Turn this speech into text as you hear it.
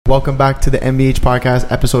Welcome back to the MBH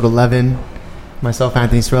podcast, episode 11. Myself,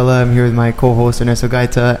 Anthony Strella. I'm here with my co-host Ernesto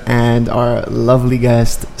Gaita and our lovely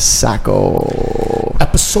guest Sako.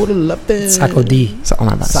 Episode 11. Sako D. Oh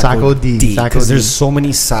my bad. Sako D. Because there's so many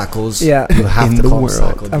Sakos. Yeah. You have to call him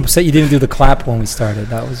Sako D. I'm upset you didn't do the clap when we started.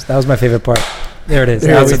 That was my favorite part. There it is.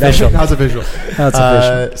 Now it's official. Now it's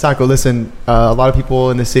official. Sako, listen, a lot of people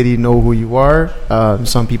in the city know who you are.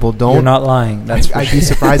 Some people don't. You're not lying. I'd be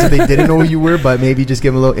surprised if they didn't know who you were, but maybe just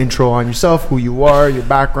give them a little intro on yourself, who you are, your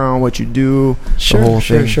background, what you do, the whole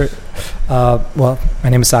thing. Sure. Well, my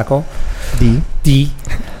name is Sako D.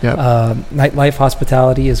 Yep. Nightlife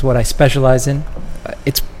hospitality is what I specialize in.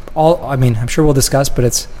 It's all, I mean, I'm sure we'll discuss, but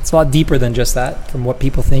it's a lot deeper than just that. From what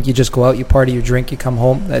people think, you just go out, you party, you drink, you come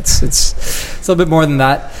home. It's a little bit more than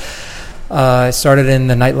that. I started in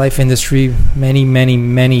the nightlife industry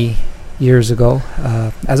many years ago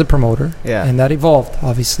as a promoter, and that evolved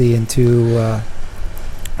obviously into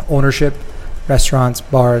ownership, restaurants,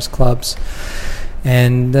 bars, clubs,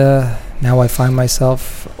 and now I find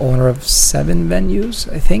myself owner of 7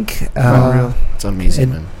 venues, I think. It's amazing,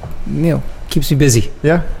 man. You know, keeps me busy.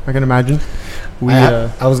 Yeah, I can imagine.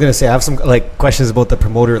 I was gonna say I have some questions about the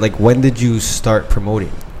promoter. Like, when did you start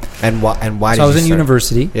promoting, and why? So I was in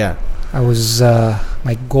university. Yeah, I was.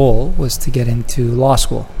 My goal was to get into law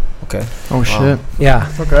school. Okay. Oh shit.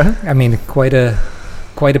 Yeah. Okay. I mean, quite a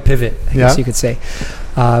pivot, I guess you could say.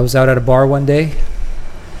 I was out at a bar one day,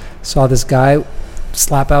 saw this guy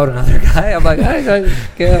slap out another guy. I'm like,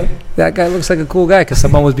 that guy looks like a cool guy, because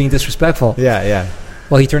someone was being disrespectful. Yeah.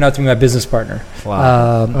 Well, he turned out to be my business partner.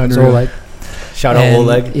 Wow. Shout out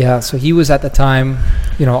Oleg. Yeah, so he was at the time,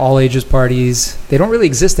 all ages parties. They don't really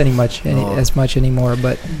exist as much anymore,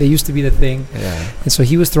 but they used to be the thing. Yeah. And so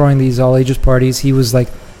he was throwing these all ages parties. He was like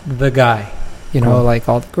the guy, cool. Like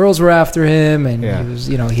all the girls were after him, and he was,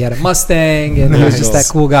 he had a Mustang, and he was just that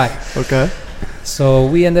cool guy. Okay. So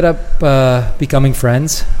we ended up becoming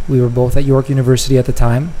friends. We were both at York University at the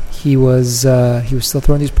time. He was still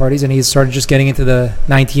throwing these parties, and he started just getting into the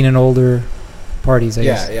 19 and older parties, I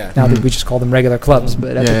guess. Yeah. Now that we just call them regular clubs,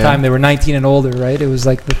 but at the time they were 19 and older, right? It was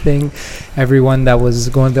like the thing. Everyone that was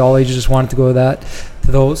going to all ages just wanted to go to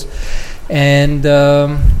those. And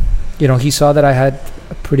he saw that I had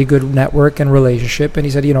a pretty good network and relationship, and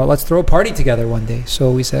he said, let's throw a party together one day.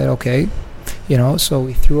 So we said, okay, so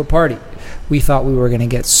we threw a party. We thought we were going to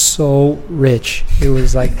get so rich. It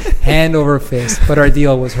was like hand over fist, but our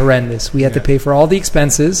deal was horrendous. We had to pay for all the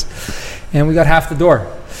expenses, and we got half the door.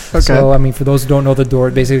 Okay. So, I mean, for those who don't know the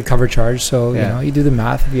door, basically cover charge. So, you do the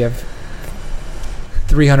math. If you have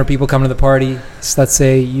 300 people coming to the party, so let's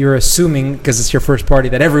say you're assuming, because it's your first party,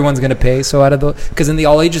 that everyone's going to pay. So because in the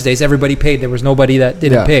all ages days, everybody paid. There was nobody that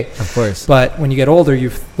didn't pay. Of course. But when you get older,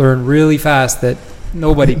 you learn really fast that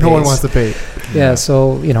nobody pays. No one wants to pay. Yeah,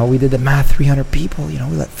 so, we did the math, 300 people, we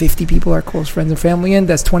let 50 people, our close friends and family in.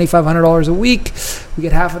 That's $2,500 a week. We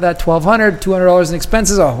get half of that, $1,200, $200 in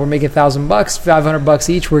expenses. Oh, we're making $1,000, $500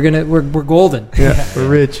 each. We're golden. Yeah, we're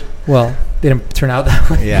rich. Well, didn't turn out that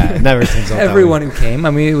way. Yeah, it never turns out Everyone who came,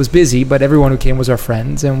 I mean, it was busy, but everyone who came was our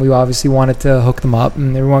friends, and we obviously wanted to hook them up,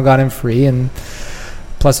 and everyone got in free, and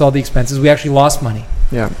plus all the expenses. We actually lost money.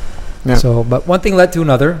 Yeah. So, but one thing led to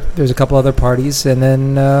another. There's a couple other parties, and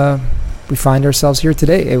then we find ourselves here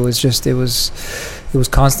today. It was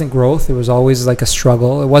constant growth. It was always like a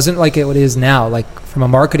struggle. It wasn't like it is now, like from a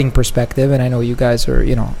marketing perspective. And I know you guys are,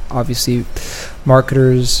 obviously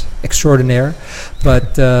marketers extraordinaire,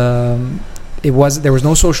 but there was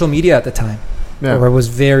no social media at the time. Yeah. Or it was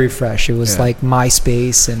very fresh. It was like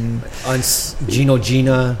MySpace and Gina.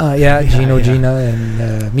 Gina,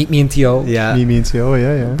 and Meet Me in T.O. Yeah. Meet Me in T.O.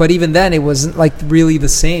 Yeah. But even then, it wasn't like really the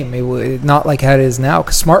same. It was not like how it is now,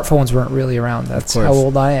 because smartphones weren't really around. That's how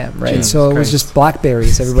old I am, right? Jesus so it was just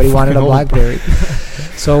Blackberries. Everybody wanted a Blackberry.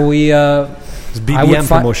 So we... It's BBM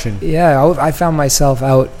promotion. I found myself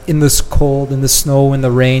out in this cold, in the snow, in the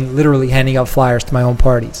rain, literally handing out flyers to my own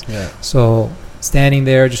parties. Yeah. So standing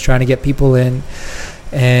there, just trying to get people in,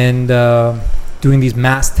 and doing these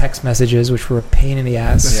mass text messages, which were a pain in the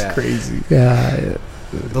ass. That's crazy.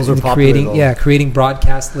 Those were popular. Creating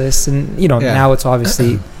broadcast lists, and now it's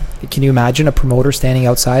obviously. Can you imagine a promoter standing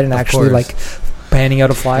outside and actually like handing out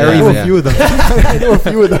a flyer? I know a few of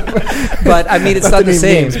them. But I mean, it's not the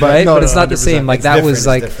same, names, right? but it's not the same. Like that was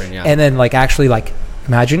like, and then like actually like.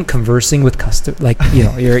 Imagine conversing with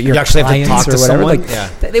your you actually clients have to talk or to whatever.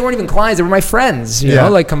 someone? They weren't even clients; they were my friends. You know,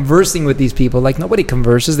 like conversing with these people. Like nobody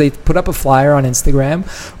converses. They put up a flyer on Instagram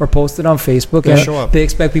or post it on Facebook, and they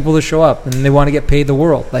expect people to show up, and they want to get paid the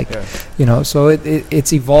world. So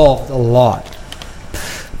it's evolved a lot.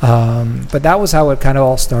 But that was how it kind of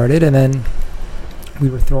all started, and then we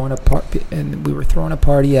were throwing a party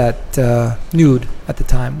at Nude at the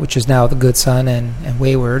time, which is now the Good Son and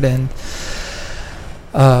Wayward, and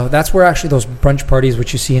that's where actually those brunch parties,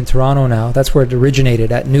 which you see in Toronto now, that's where it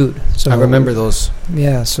originated, at Nude. So I remember those.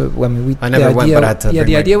 Yeah, so I mean, I never went, but I had to. Yeah,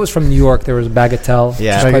 the idea was from New York. There was Bagatelle.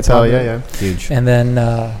 Yeah, Bagatelle, yeah, huge. And then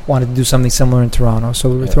wanted to do something similar in Toronto. So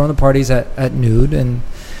we were throwing the parties at Nude,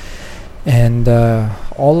 and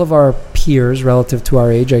all of our peers relative to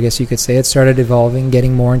our age, I guess you could say, it started evolving,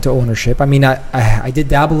 getting more into ownership. I mean, I did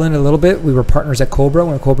dabble in it a little bit. We were partners at Cobra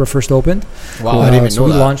when Cobra first opened. Wow, I didn't even know that. So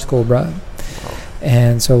we launched Cobra.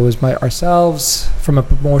 And so it was ourselves from a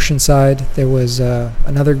promotion side. There was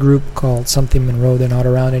another group called Something Monroe. They're not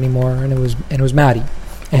around anymore, and it was Matty,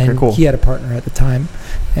 and he had a partner at the time.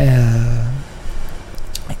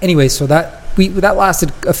 Anyway, so that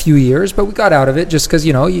lasted a few years, but we got out of it just because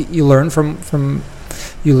you learn from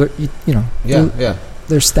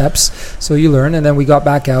there's steps, so you learn, and then we got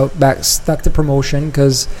back stuck to promotion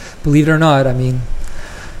because, believe it or not, I mean,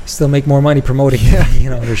 still make more money promoting.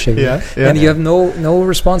 And you have no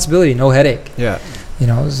responsibility, no headache.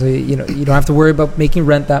 So you don't have to worry about making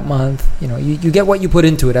rent that month. You get what you put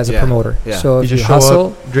into it as a promoter. So if you just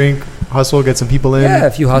hustle, show up, drink, hustle, get some people in.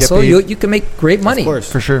 If you hustle, you can make great money. Of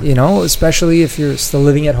course, for sure. Especially if you're still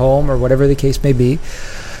living at home or whatever the case may be.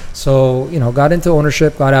 So got into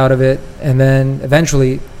ownership, got out of it, and then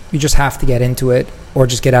eventually you just have to get into it or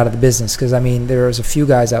just get out of the business, because I mean there's a few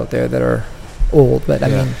guys out there that are old, but I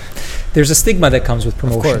mean there's a stigma that comes with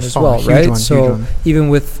promotion as well, right? So even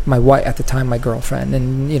with my wife at the time, my girlfriend,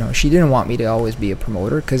 and she didn't want me to always be a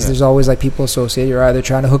promoter, because there's always like people associated, you're either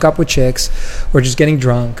trying to hook up with chicks or just getting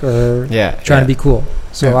drunk or trying to be cool.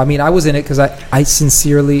 So I mean, I was in it because I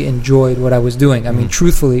sincerely enjoyed what I was doing. I mean,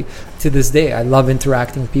 truthfully, to this day, I love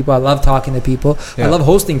interacting with people. I love talking to people. I love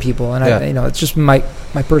hosting people, and it's just my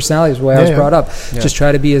personality is the way I was brought up. Just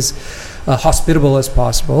try to be as hospitable as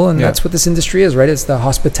possible, and that's what this industry is, right? It's the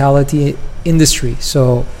hospitality industry.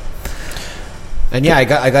 So, and I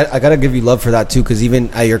gotta give you love for that too, because even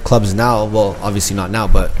at your clubs now, well, obviously not now,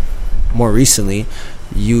 but more recently,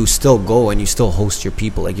 you still go and you still host your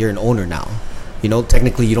people. Like, you're an owner now.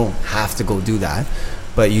 Technically you don't have to go do that,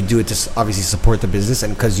 but you do it to obviously support the business,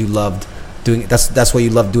 and because you loved doing it. That's what you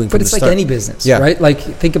love doing. But it's like any business, right? Like,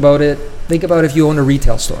 think about it. Think about if you own a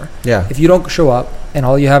retail store. If you don't show up and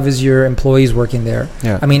all you have is your employees working there,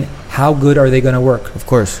 I mean, how good are they going to work? Of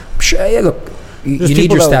course. Look, you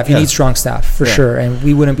need your staff. You need strong staff for sure, and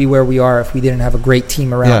we wouldn't be where we are if we didn't have a great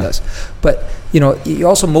team around us. But you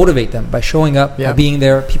also motivate them by showing up, by being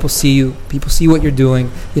there. People see you. People see what you're doing.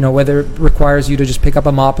 Whether it requires you to just pick up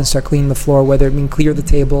a mop and start cleaning the floor, whether it means clear the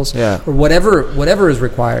tables, or whatever is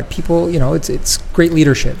required. People, it's great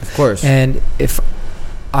leadership. Of course. And if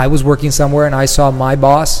I was working somewhere and I saw my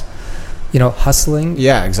boss, hustling,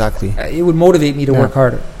 exactly, it would motivate me to work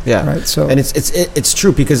harder. Right. So, and it's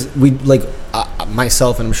true, because we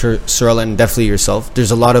myself, and I'm sure Sorella, and definitely yourself,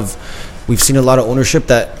 we've seen a lot of ownership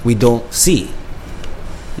that we don't see.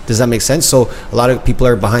 Does that make sense? So a lot of people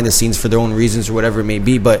are behind the scenes for their own reasons or whatever it may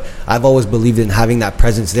be, but I've always believed in having that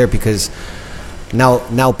presence there, because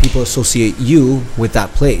now people associate you with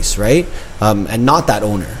that place, right? And not that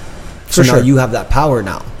owner. So now you have that power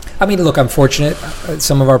now. I mean, look, I'm fortunate.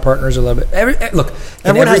 Some of our partners are a little bit.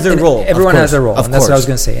 Everyone has their role. Everyone has their role, and that's what I was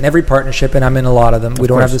going to say. In every partnership, and I'm in a lot of them, we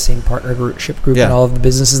don't have the same partnership group in all of the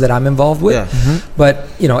businesses that I'm involved with. But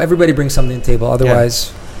everybody brings something to the table.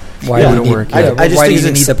 Otherwise, why do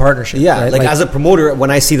you need the partnership? Right? As a promoter,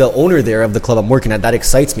 when I see the owner there of the club I'm working at, that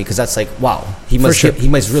excites me, because that's like, wow, he must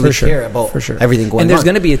really care about everything going on. And there's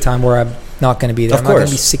going to be a time where I'm not going to be there. I'm not going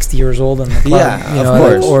to be 60 years old in the club. Of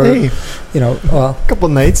course. A couple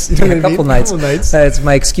nights. A couple nights. It's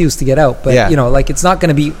my excuse to get out. But it's not going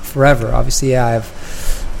to be forever. Obviously, I have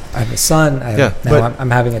a son. I'm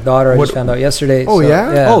having a daughter. I just found out yesterday. Oh,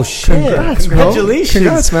 Oh, shit.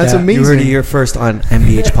 Congratulations, man. It's amazing. You heard it here first on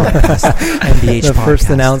MBH Podcast. The first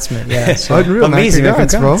announcement. So unreal, amazing,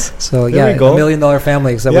 congrats, bro. So, $1 million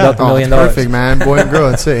family, except without the $1 million. Perfect, man. Boy and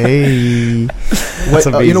girl. It's hey. That's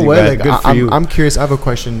amazing, you know what? man. Good for you. I'm curious. I have a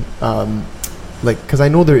question. Because I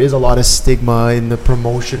know there is a lot of stigma in the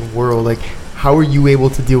promotion world. Like, how are you able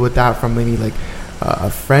to deal with that from maybe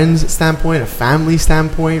a friend's standpoint, a family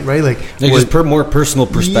standpoint, right? Just more personal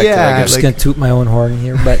perspective. I'm just gonna toot my own horn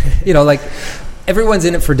here, but everyone's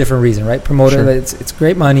in it for a different reason, right? Promoter, it's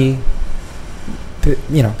great money.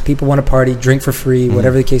 People want to party, drink for free,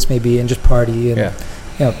 whatever the case may be, and just party. And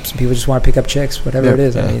some people just want to pick up chicks, whatever it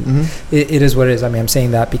is. I mean, it is what it is. I mean, I'm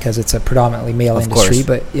saying that because it's a predominantly male industry,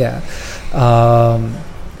 but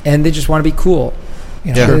and they just want to be cool.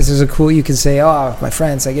 You know, this is a cool. You can say, "Oh, my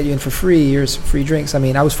friends, I get you in for free. Here's some free drinks." I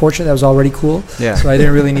mean, I was fortunate; that was already cool. Yeah. So I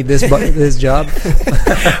didn't really need this this job.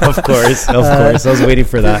 Of course. I was waiting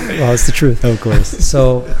for that. Well, it's the truth. Of course.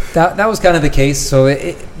 So that was kind of the case. So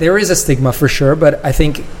there is a stigma for sure, but I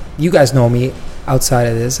think you guys know me outside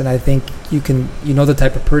of this, and I think you know the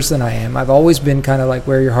type of person I am. I've always been kind of like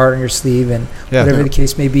wear your heart on your sleeve, and whatever the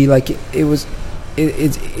case may be. Like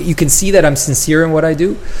you can see that I'm sincere in what I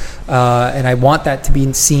do, and I want that to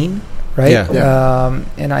be seen, right?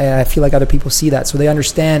 And I feel like other people see that, so they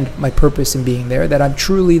understand my purpose in being there, that I'm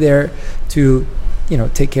truly there to, you know,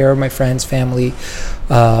 take care of my friends, family,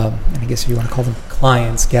 and I guess if you want to call them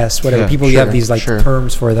clients, guests, whatever, people, you have these like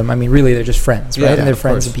terms for them. I mean, really, they're just friends, right? And they're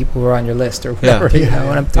friends and people who are on your list or whatever. You know,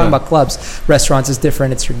 when I'm talking about clubs, restaurants is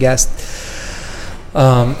different. It's your guest.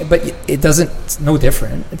 But it's no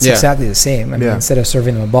different. It's exactly the same. I mean, instead of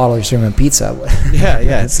serving them a bottle, you're serving them pizza.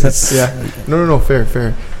 No,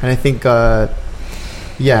 fair. And I think,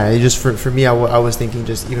 it just for me, I was thinking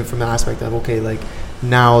just even from the aspect of, okay, like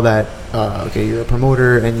now that, you're a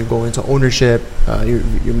promoter and you go into ownership,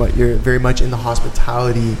 you're very much in the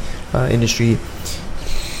hospitality industry.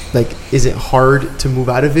 Like, is it hard to move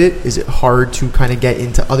out of it? Is it hard to kind of get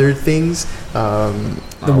into other things?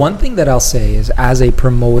 The one thing that I'll say is, as a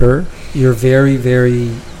promoter, you're very, very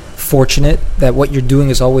fortunate that what you're doing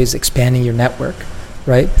is always expanding your network,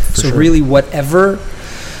 right? Really, whatever,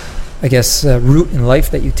 I guess, route in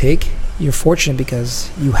life that you take, you're fortunate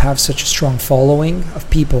because you have such a strong following of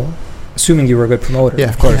people. Assuming you were a good promoter,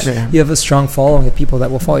 of course. You have a strong following of people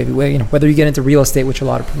that will follow you. You know, whether you get into real estate, which a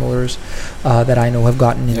lot of promoters that I know have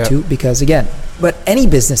gotten into, because again, but any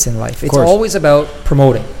business in life, it's always about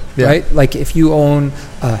promoting, right? Like if you own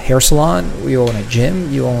a hair salon, you own a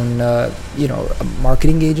gym, you own a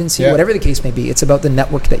marketing agency, whatever the case may be, it's about the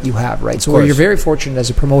network that you have, right? So you're very fortunate as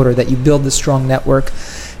a promoter that you build this strong network,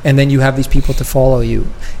 and then you have these people to follow you.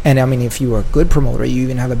 And I mean, if you are a good promoter, you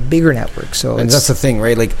even have a bigger network. So and that's the thing,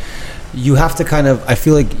 right? Like, you have to kind of, I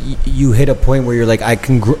feel like you hit a point where you're like, I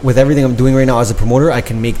can, with everything I'm doing right now as a promoter, I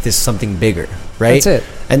can make this something bigger, right? That's it.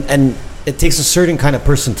 And it takes a certain kind of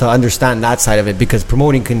person to understand that side of it, because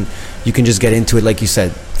promoting you can just get into it, like you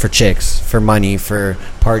said, for chicks, for money, for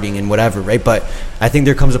partying and whatever, right? But I think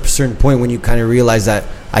there comes a certain point when you kind of realize that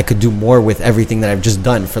I could do more with everything that I've just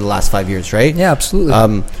done for the last 5 years, right? Yeah,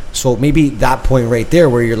 absolutely. So maybe that point right there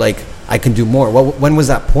where you're like, I can do more. When was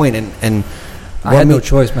that point? And I had no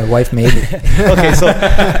choice. My wife made it. Okay, so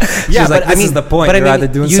yeah, but I mean, is the point. But you're either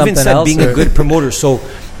doing you something even said else being a good promoter, so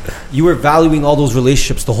you were valuing all those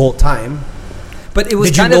relationships the whole time. But it was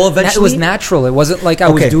it was natural. It wasn't like I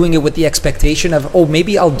was doing it with the expectation of,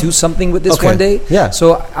 maybe I'll do something with this one day. Yeah.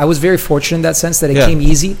 So I was very fortunate in that sense that it came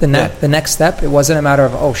easy. The next step, it wasn't a matter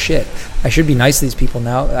of, oh shit, I should be nice to these people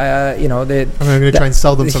now. I'm going to try and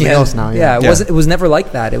sell them something else now. Yeah. It was never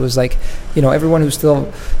like that. It was like, everyone who's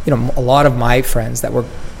still, a lot of my friends that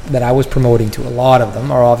I was promoting to, a lot of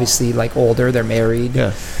them are obviously like older. They're married.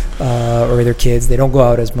 Yeah. Or their kids, they don't go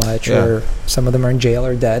out as much, or some of them are in jail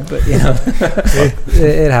or dead, but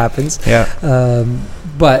it happens.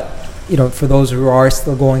 But for those who are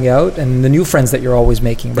still going out, and the new friends that you're always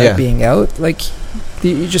making, right, being out, like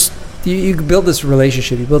you build this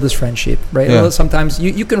relationship, you build this friendship, right? Sometimes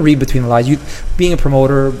you can read between the lines. Being a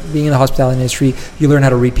promoter, being in the hospitality industry, you learn how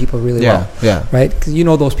to read people really well, right? Because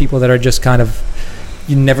those people that are just kind of,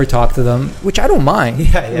 you never talk to them, which I don't mind,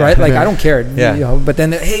 right? Like, I don't care, but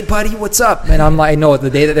then, hey, buddy, what's up? And I'm like, I know the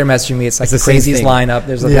day that they're messaging me, it's like the craziest lineup.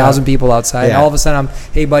 There's 1,000 people outside. And all of a sudden, I'm,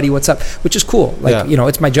 hey, buddy, what's up? Which is cool. Like,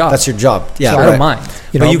 it's my job. That's your job. Yeah, so I don't mind.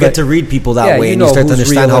 But you get to read people that way, and you start to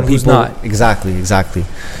understand how people... Not. Exactly.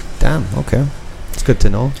 Damn, okay. It's good to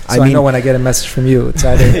know. So I know when I get a message from you, it's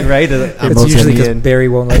either right. It's usually because Barry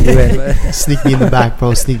won't let you in. Sneak me in the back,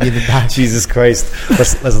 bro. Sneak me in the back. Jesus Christ.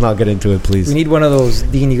 Let's not get into it, please. We need one of those.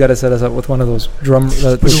 Dean, you got to set us up with one of those drum.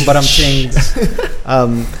 But I'm saying.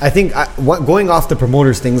 I think going off the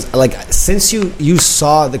promoters things, like, since you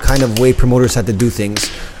saw the kind of way promoters had to do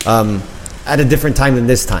things at a different time than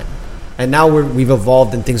this time, and now we've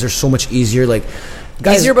evolved and things are so much easier. Like,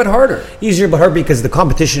 guys, easier but harder. Easier but harder because the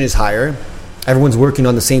competition is higher. Everyone's working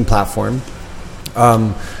on the same platform,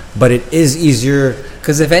 but it is easier.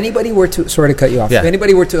 Because if anybody were to, sorry to cut you off, if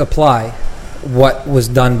anybody were to apply what was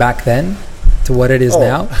done back then to what it is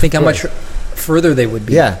now, think how much further they would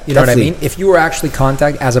be. Yeah, you know what I mean? If you were actually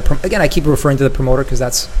contacted as again, I keep referring to the promoter because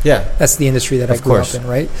that's the industry that I grew up in,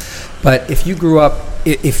 right? But if you grew up,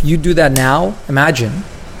 if you do that now, imagine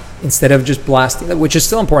instead of just blasting, which is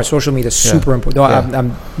still important. Social media is super important. No, Yeah.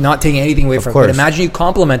 I'm not taking anything away from it. But imagine you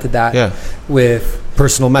complemented that with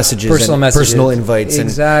personal messages, personal invites,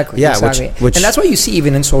 exactly. Which and that's why you see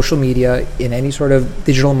even in social media, in any sort of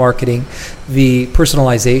digital marketing, the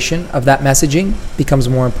personalization of that messaging becomes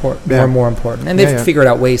more important, more and more important. And they've figured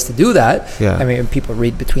out ways to do that. Yeah. I mean, people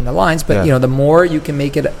read between the lines, but the more you can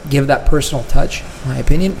make it, give that personal touch, in my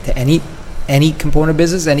opinion, to any component of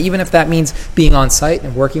business, and even if that means being on site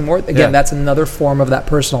and working more, again, that's another form of that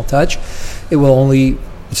personal touch. It will only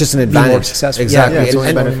it's just an advantage. More successful. Exactly.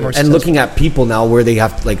 And looking at people now, where they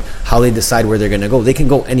have to, like, how they decide where they're going to go. They can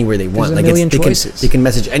go anywhere they want. There's a million choices. They can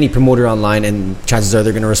message any promoter online, and chances are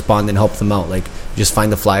they're going to respond and help them out. Like, just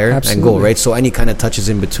find the flyer and go, right? So any kind of touches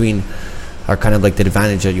in between are kind of like the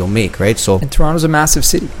advantage that you'll make, right? So, and Toronto's a massive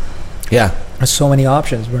city. Yeah. There's so many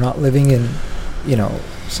options. We're not living in,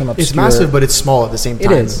 some obscure... It's massive, but it's small at the same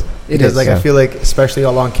time. It is. Because I feel like, especially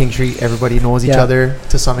along King Street, everybody knows each other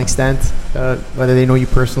to some extent, whether they know you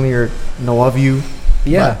personally or know of you.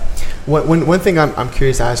 Yeah. But one thing I'm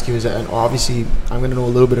curious to ask you is, and obviously I'm going to know a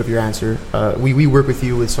little bit of your answer. We work with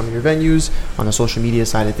you with some of your venues on the social media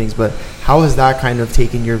side of things, but how has that kind of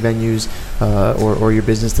taken your venues or your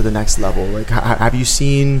business to the next level? Like, have you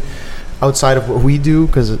seen, outside of what we do,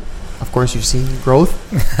 because of course you've seen growth.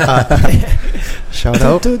 Shout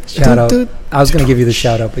out. I was going to give you the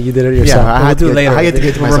shout out, but you did it yourself. Yeah, I had to do it later. I had to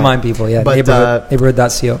get to myself. Remind people, but,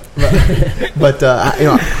 neighborhood.co. But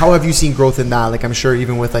how have you seen growth in that? Like, I'm sure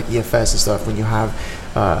even with like EFS and stuff, when you have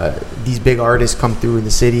these big artists come through in the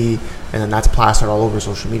city, and then that's plastered all over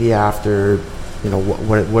social media after.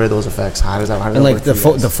 What are those effects? How does that and like the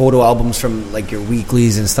photo albums from like your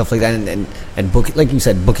weeklies and stuff like that, and book, like you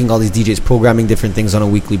said, booking all these DJs, programming different things on a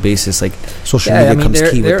weekly basis. Like, social media comes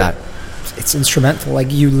key with that. It's instrumental.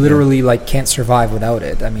 Like, you literally can't survive without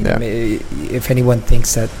it. I mean, if anyone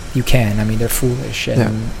thinks that you can, I mean, they're foolish,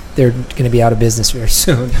 and they're going to be out of business very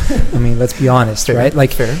soon. I mean, let's be honest, right?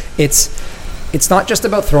 Like, it's not just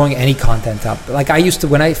about throwing any content up. Like, I used to,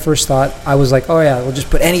 when I first thought, I was like, we'll just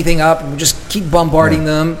put anything up and we'll just keep bombarding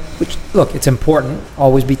them. Which, look, it's important.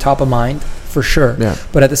 Always be top of mind, for sure. Yeah.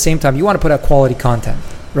 But at the same time, you want to put out quality content,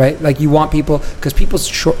 right? Like, you want people, because people's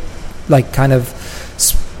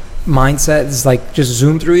mindset is like, just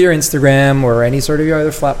zoom through your Instagram or any sort of your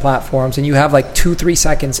other flat platforms, and you have like 2-3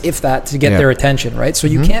 seconds, if that, to get their attention, right? So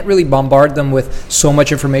you can't really bombard them with so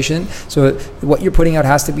much information. So what you're putting out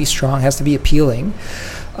has to be strong, has to be appealing,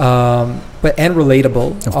 but and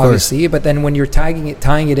relatable, obviously. But then when you're tying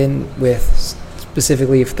it in with,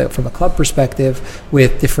 specifically from a club perspective,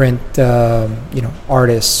 with different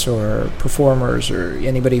artists or performers or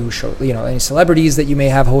anybody who any celebrities that you may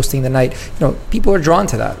have hosting the night, people are drawn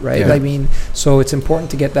to that, right? I mean, so it's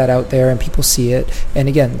important to get that out there and people see it. And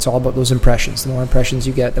again, it's all about those impressions. The more impressions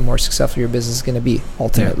you get, the more successful your business is going to be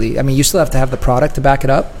ultimately. I mean, you still have to have the product to back it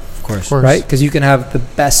up. Of course. Right? Because you can have the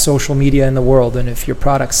best social media in the world, and if your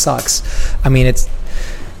product sucks, I mean,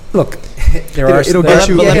 look, it'll get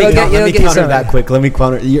you. Let me counter that quick. Let me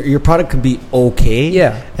counter. Your product can be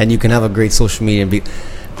okay, and you can have a great social media and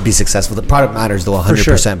be successful. The product matters though,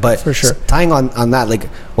 100%. But for sure, tying on that, like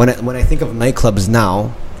when I think of nightclubs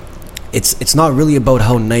now, it's not really about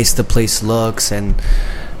how nice the place looks and,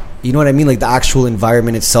 you know what I mean, like the actual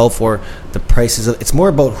environment itself or the prices. It's more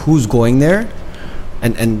about who's going there,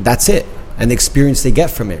 and that's it, and the experience they get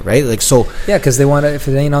from it, right? Like, so because they want to. If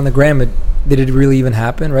it ain't on the gram, did it really even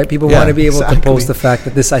happen, right? People want to be able to post the fact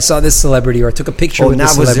that I saw this celebrity, or I took a picture with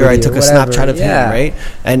this celebrity. I took a Snapchat of him, right?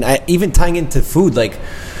 And even tying into food, like,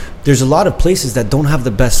 there's a lot of places that don't have the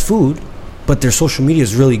best food, but their social media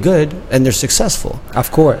is really good and they're successful.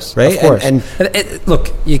 Of course, right? Of course. And look,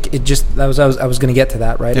 I was going to get to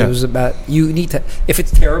that, right? Yeah. It was about, you need to. If it's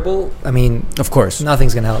terrible, I mean, of course,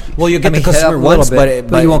 nothing's going to help you. Well, you get the customer once, but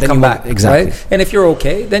you won't come back, exactly. Right? And if you're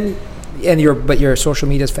okay, then. But your social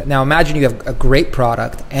media is now. Imagine you have a great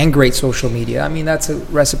product and great social media. I mean, that's a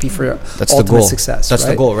recipe for ultimate success. That's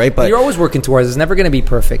the goal, right? But you're always working towards. It's never going to be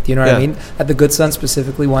perfect. You know what I mean? At the Good Son,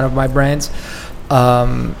 specifically, one of my brands,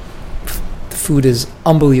 the food is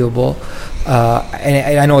unbelievable.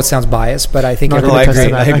 And I know it sounds biased, but I think I agree.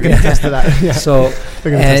 I can attest to that. Yeah. So,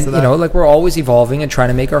 and like, we're always evolving and trying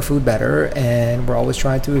to make our food better, and we're always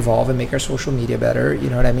trying to evolve and make our social media better. You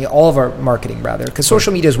know what I mean? All of our marketing, rather, because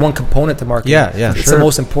social media is one component to marketing. Yeah, it's the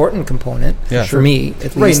most important component for me,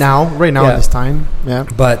 at least. Right now at this time. Yeah,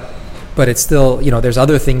 but it's still, there's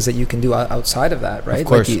other things that you can do outside of that, right? Of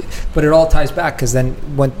course. But it all ties back, because then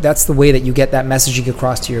that's the way that you get that messaging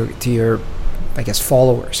across to your I guess,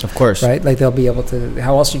 followers. Of course. Right? Like they'll be able to,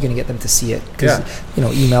 how else are you going to get them to see it? Because,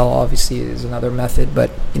 email obviously is another method,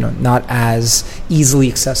 but, not as easily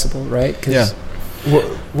accessible, right? Cause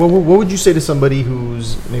What would you say to somebody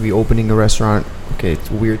who's maybe opening a restaurant? Okay, it's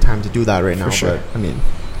a weird time to do that right now, sure. but I mean,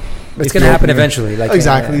 it's going to happen eventually. Like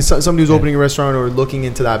exactly. Somebody who's opening a restaurant or looking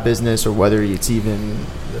into that business, or whether it's even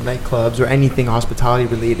the nightclubs or anything hospitality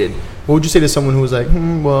related, what would you say to someone who's like,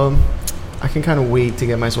 well, I can kind of wait to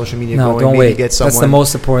get my social media going. Don't maybe wait. Get someone. That's the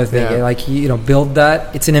most important thing. Yeah. Like, build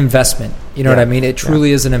that. It's an investment. You know what I mean? It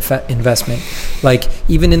truly is an investment. Like,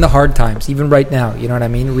 even in the hard times, even right now, you know what I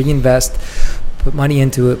mean? Reinvest, put money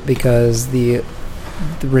into it, because the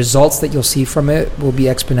results that you'll see from it will be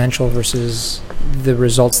exponential versus the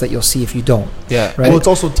results that you'll see if you don't. Yeah. Right? Well, it's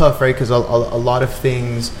also tough, right? Because a lot of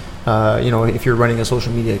things, if you're running a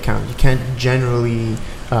social media account, you can't generally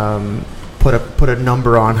put a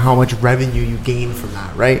number on how much revenue you gain from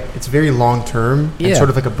that, right? It's very long term and sort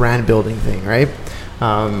of like a brand building thing, right?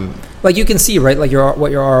 Like you can see, right? Like what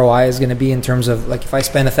your ROI is going to be in terms of, like, if I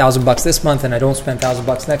spend $1,000 this month and I don't spend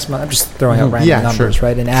 $1,000 next month, I'm just throwing out random numbers,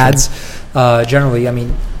 right? And ads, generally, I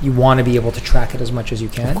mean, you want to be able to track it as much as you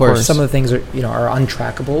can. Of course. Some of the things are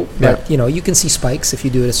untrackable, but you can see spikes if you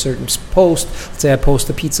do it a certain post. Let's say I post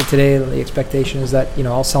a pizza today, the expectation is that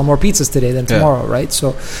I'll sell more pizzas today than tomorrow, right?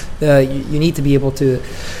 So you need to be able to.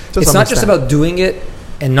 It's not just about doing it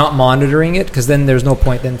and not monitoring it, because then there's no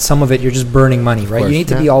point. Then some of it you're just burning money, right? You need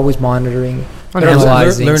to be always monitoring,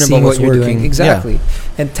 analyzing, learn seeing about what what's you're working. doing. Exactly.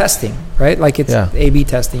 And testing, right? Like it's A/B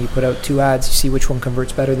testing. You put out 2 ads, you see which one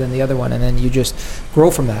converts better than the other one, and then you just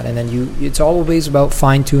grow from that. And then it's always about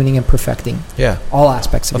fine-tuning and perfecting all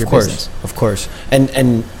aspects of your business. Of course.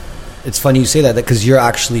 And it's funny you say that, because you're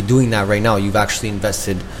actually doing that right now. You've actually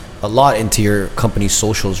invested a lot into your company's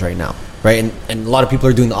socials right now, right? And a lot of people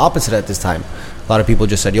are doing the opposite at this time. A lot of people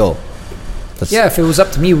just said, yo, if it was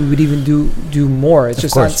up to me, we would even do more. It's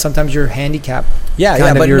just not, sometimes you're handicapped.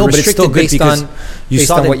 But it's still good because you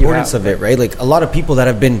saw the importance of it, right? Like a lot of people that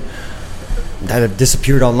have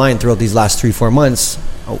disappeared online throughout these last 3-4 months,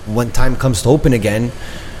 when time comes to open again,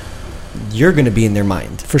 you're going to be in their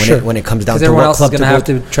mind when it comes down to everyone else is going to have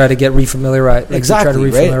to try to get refamiliarized. Like try to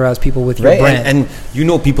refamiliarize people with your brand.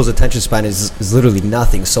 And people's attention span is literally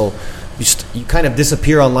nothing. So you kind of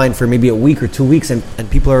disappear online for maybe a week or 2 weeks, and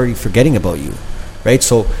people are already forgetting about you, right?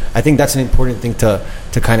 So I think that's an important thing to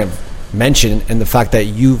kind of mention, and the fact that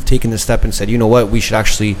you've taken the step and said, you know what, we should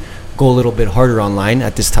actually go a little bit harder online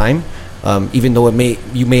at this time, even though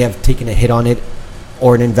you may have taken a hit on it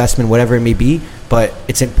or an investment, whatever it may be, but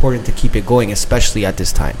it's important to keep it going, especially at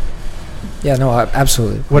this time. Yeah, no,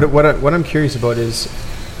 absolutely. What I'm curious about is,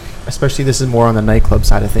 especially this is more on the nightclub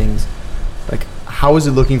side of things, like, how is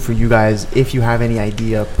it looking for you guys, if you have any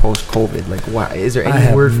idea post-COVID? Like, what is there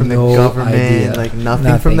any word from the government? Idea. Like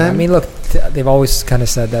nothing from them? I mean, look, they've always kind of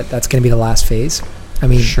said that that's going to be the last phase. I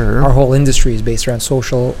mean, our whole industry is based around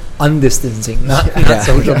social undistancing, not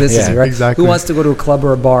social distancing, right? Exactly. Who wants to go to a club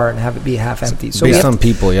or a bar and have it be half empty? So based on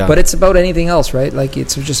people, But it's about anything else, right? Like,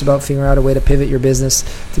 it's just about figuring out a way to pivot your business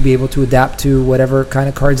to be able to adapt to whatever kind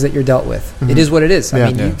of cards that you're dealt with. Mm-hmm. It is what it is.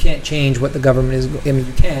 I mean, you can't change what the government is. I mean,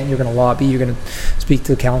 you can. You're going to lobby. You're going to speak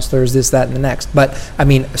to counselors, this, that, and the next. But, I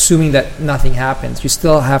mean, assuming that nothing happens, you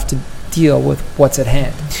still have to deal with what's at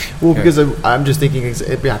hand. Well, because I'm just thinking,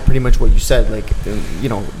 pretty much what you said. Like,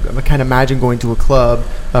 I can't imagine going to a club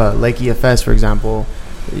like EFS, for example,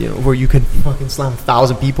 where you could fucking slam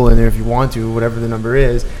 1,000 people in there if you want to, whatever the number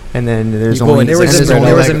is, and then there was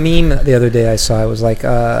a meme the other day I saw. It was like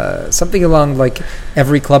something along like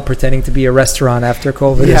every club pretending to be a restaurant after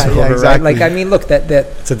COVID is over, exactly. right? Like, I mean, look, that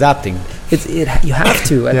it's adapting. You have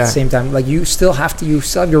to at the same time. Like, you still have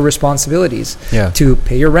your responsibilities to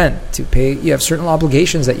pay your rent, you have certain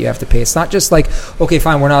obligations that you have to pay. It's not just like, okay,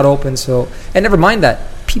 fine, we're not open, so, and never mind that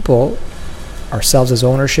people, ourselves as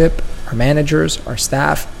ownership, our managers, our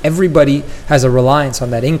staff, everybody has a reliance on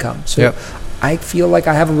that income. So I feel like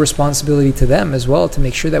I have a responsibility to them as well to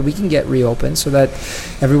make sure that we can get reopened so that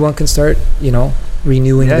everyone can start,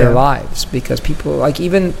 renewing their lives, because people, like,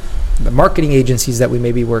 even the marketing agencies that we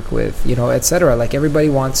maybe work with, et cetera, like, everybody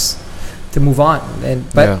wants to move on,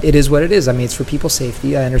 but it is what it is. I mean, it's for people's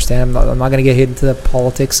safety. I understand. I'm not going to get into the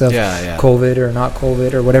politics of COVID or not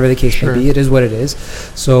COVID or whatever the case may be. It is what it is.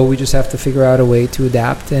 So we just have to figure out a way to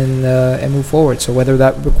adapt and move forward. So whether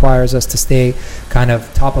that requires us to stay kind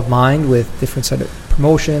of top of mind with different set of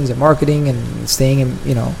promotions and marketing and staying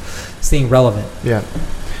relevant. Yeah.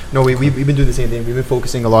 No, we've been doing the same thing. We've been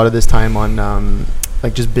focusing a lot of this time on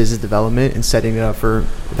like just business development and setting it up for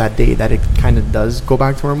that day that it kind of does go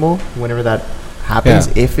back to normal, whenever that happens,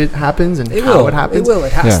 if it happens, and it how will. it happens. It will.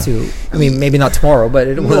 It has to. I mean, maybe not tomorrow, but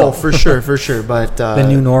it will. No, for sure. But the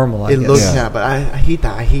new normal. I it guess. looks. Yeah, but I hate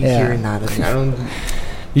that. I hate hearing that. I don't.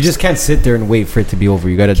 You just can't sit there and wait for it to be over.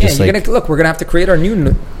 You gotta just like look. We're gonna have to create our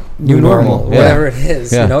new normal, whatever it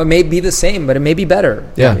is. Yeah. You know, it may be the same, but it may be better.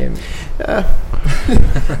 Yeah. I mean,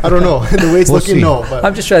 I don't know the way it's looking. See. No, but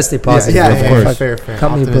I'm just trying to stay positive. Yeah, fair.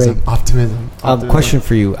 Cut me a break. Optimism. Question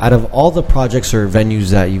for you: out of all the projects or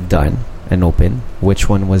venues that you've done and opened, which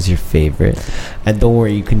one was your favorite? And don't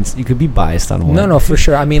worry, you could be biased on one. No, for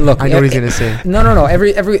sure. I mean, look, I know what he's gonna say. No.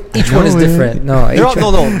 Each one is different.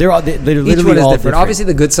 They're literally each one is all different. Obviously,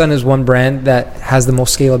 the Good Son is one brand that has the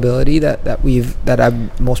most scalability that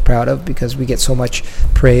I'm most proud of because we get so much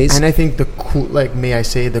praise. And I think the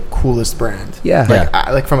coolest brand. Yeah.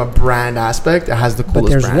 Like from a brand aspect, it has the coolest. But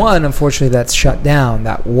there's brand. one, unfortunately, that's shut down.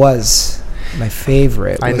 That was my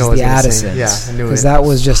favorite. I know was the what Addisons. Yeah, I knew it. Because that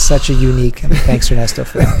was just such a unique. And thanks, Ernesto,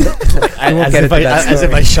 for that. As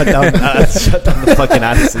if I shut down the fucking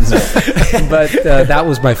Addisons. But that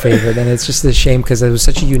was my favorite, and it's just a shame because it was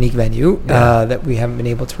such a unique venue that we haven't been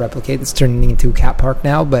able to replicate. It's turning into a cat park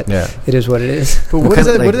now, but it is what it is. But what does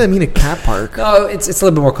that mean, a cat park? No, it's a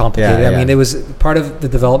little bit more complicated. I mean, it was part of the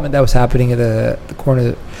development that was happening at the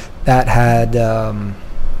corner that had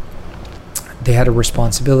they had a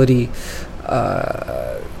responsibility.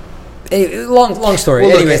 Long story.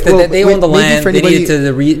 Well, anyways, they owned the land. They needed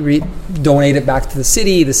to donate it back to the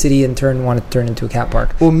city. The city, in turn, wanted to turn it into a cat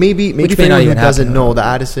park. Well, maybe for anyone who doesn't know, the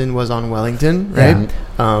Addison was on Wellington, right?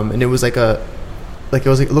 Yeah. And it was it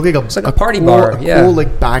looked like a party bar. Cool,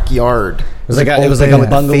 like backyard. It was like a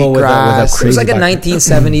bungalow with a crazy. It was like a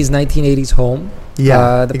 1970s, 1980s home.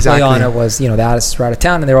 Yeah, the play on it was, the Addisons were out of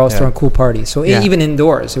town, and they were always throwing cool parties. So even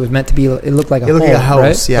indoors, it was meant to be. It looked like a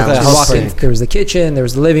house. Right? Yeah, there was the kitchen, there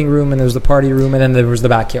was the living room, and there was the party room, and then there was the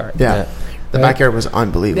backyard. Yeah. The backyard was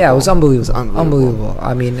unbelievable. Yeah, it was unbelievable.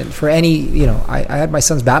 I mean, for any, I had my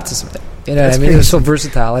son's baptism there. You know what I mean? Crazy. It was so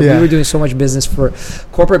versatile. Like, we were doing so much business for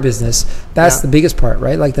corporate business. That's the biggest part,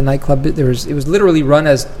 right? Like the nightclub, it was literally run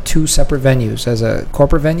as two separate venues, as a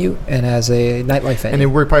corporate venue and as a nightlife venue. And it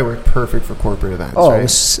probably worked perfect for corporate events. Oh, right?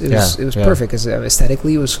 it was perfect because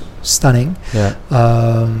aesthetically it was stunning. Yeah.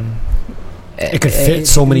 It could fit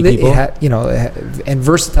so many people. It had, and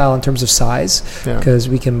versatile in terms of size because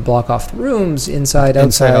we can block off the rooms inside,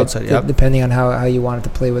 outside, depending on how you wanted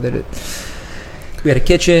to play with it. We had a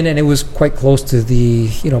kitchen, and it was quite close to the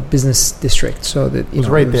business district, so that it was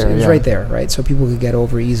right there, right? So people could get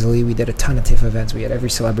over easily. We did a ton of TIFF events. We had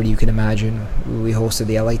every celebrity you can imagine. We hosted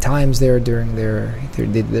the LA Times there during their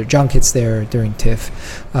junkets there during TIFF.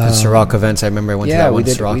 The Ciroc events, I remember I went to that one.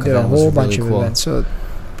 We did a whole bunch of events. So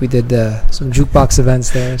we did some jukebox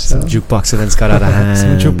events there. So. Some jukebox events got out of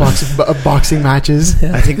hand. Some jukebox boxing matches.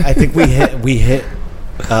 Yeah. I think we hit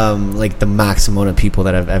like the max amount of people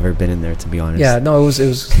that I've ever been in there, to be honest. Yeah, no, it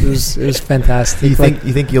was fantastic. You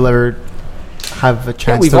think you'll ever have a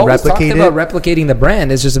chance we've to always replicate talked about replicating the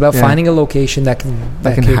brand. It's just about finding a location that can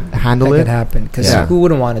handle it. That can happen, because who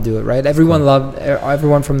wouldn't want to do it, right? Everyone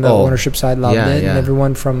from the ownership side loved it, and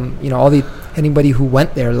everyone from anybody who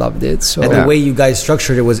went there loved it. So and the way you guys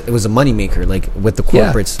structured it was a moneymaker, like with the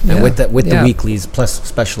corporates and with the weeklies plus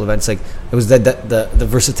special events. Like it was the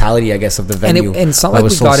versatility, I guess, of the venue. And it's not like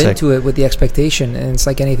we got into it with the expectation, and it's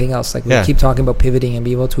like anything else. Like we keep talking about pivoting and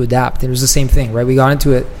be able to adapt. And it was the same thing, right? We got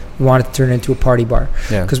into it. We wanted to turn it into a party bar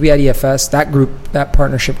because we had EFS, that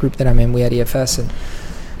partnership group that I'm in. We had EFS,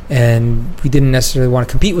 and we didn't necessarily want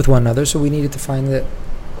to compete with one another, so we needed to find that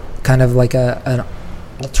kind of like an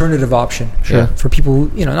alternative option for people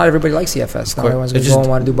who, not everybody likes EFS. Not everyone's going to go and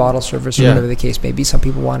want to do bottle service or whatever the case may be. Some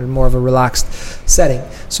people wanted more of a relaxed setting,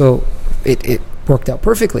 so it worked out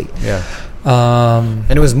perfectly.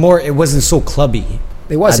 And it wasn't so clubby.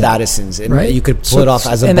 It wasn't at Addison's, right? You could pull it off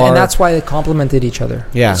as a bar, and that's why they complemented each other.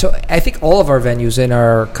 So I think all of our venues in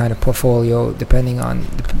our kind of portfolio,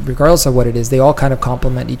 regardless of what it is, they all kind of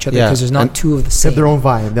complement each other because there's not two of the same. They have their own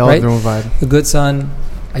vibe. They all have their own vibe. The Good Son,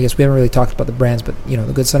 I guess we haven't really talked about the brands, but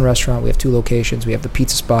the Good Son restaurant, we have 2 locations. We have the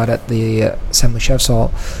pizza spot at the Assembly Chef's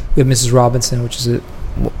Hall. We have Mrs. Robinson, which is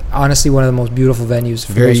honestly one of the most beautiful venues.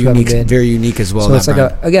 Very unique as well. So it's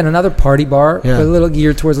like another party bar, but a little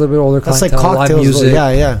geared towards a little bit older clientele. That's like cocktails, live music,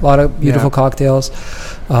 a lot of beautiful cocktails.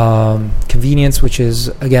 Convenience, which is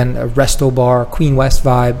again a resto bar, Queen West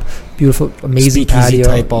vibe, beautiful, amazing patio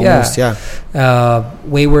type almost.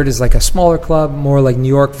 Wayward is like a smaller club, more like New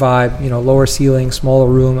York vibe. Lower ceiling, smaller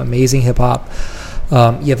room, amazing hip hop.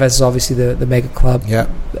 EFS is obviously the mega club.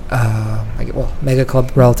 Mega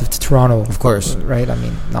club relative to Toronto, of course, right? I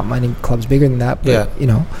mean, not many clubs bigger than that, but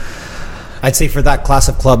I'd say for that class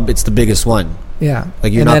of club, it's the biggest one. Yeah.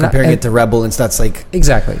 Like you're not comparing it to Rebel and that's like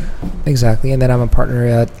exactly. And then I'm a partner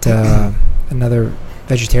at another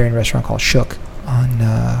vegetarian restaurant called Shook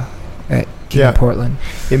at King Portland.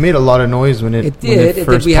 It made a lot of noise when it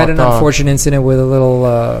first We had an popped unfortunate incident with a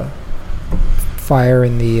little fire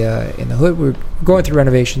in the hood. We're going through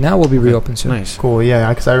renovation now. We'll be reopened soon. Nice. Cool. Yeah,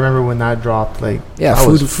 because I remember when that dropped. Like,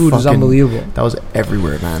 food was unbelievable. That was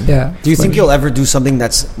everywhere, man. Yeah. Do you think you'll ever do something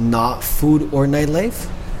that's not food or nightlife?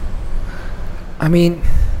 I mean,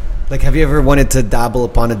 like, have you ever wanted to dabble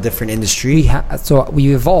upon a different industry?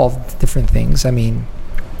 We evolved different things. I mean,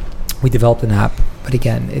 we developed an app, but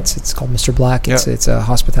again, it's called Mr. Black. It's a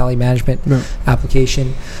hospitality management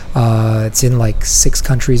application. It's in like 6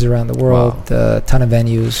 countries around the world. Wow. A ton of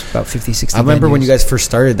venues, about 50, 60 I remember venues. when you guys first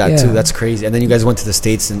started that too. That's crazy. And then you guys went to the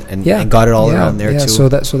States and got it all around there too. So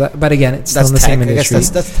that. But again, it's still in the same industry. I guess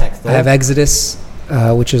that's tech, though. I have Exodus,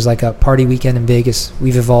 which is like a party weekend in Vegas.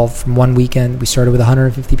 We've evolved from one weekend. We started with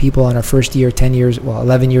 150 people on our first year,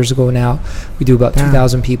 11 years ago now. We do about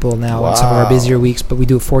 2,000 people now on some of our busier weeks, but we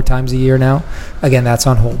do it 4 times a year now. Again, that's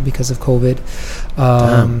on hold because of COVID.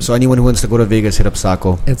 So anyone who wants to go to Vegas, hit up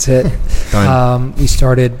Sako. That's it. We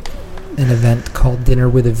started an event called Dinner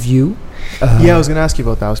with a View. I was going to ask you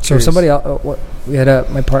about that. I was curious. So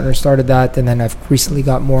my partner started that, and then I've recently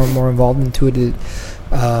got more and more involved into it.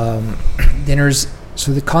 Dinners.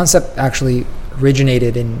 So the concept actually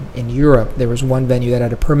originated in Europe. There was one venue that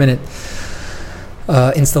had a permanent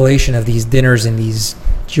installation of these dinners in these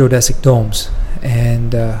geodesic domes,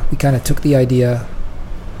 and we kind of took the idea,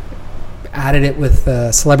 added it with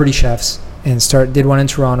celebrity chefs, and did one in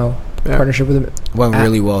Toronto. Partnership with them. Went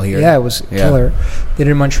really well here. Yeah, it was killer. Did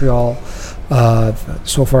it in Montreal.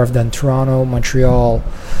 So far I've done Toronto, Montreal,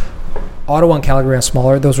 Ottawa and Calgary are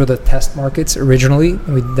smaller. Those were the test markets originally.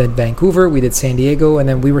 We did Vancouver, we did San Diego, and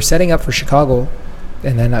then we were setting up for Chicago.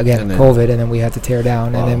 And then again, COVID, and then we had to tear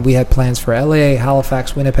down. Wow. And then we had plans for LA,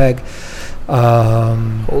 Halifax, Winnipeg.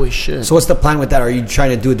 Holy shit. So what's the plan with that? Are you trying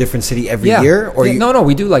to do a different city every year? Or No,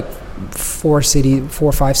 we do like 4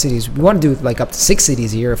 or 5 cities. We want to do like up to 6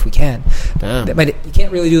 cities a year if we can. Damn. But you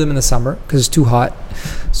can't really do them in the summer because it's too hot.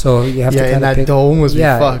 So you have to kind of pick. That dome was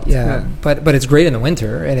fucked. Yeah. But it's great in the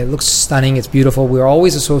winter and it looks stunning. It's beautiful. We're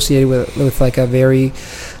always associated with like a very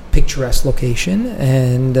picturesque location,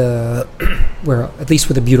 and we're at least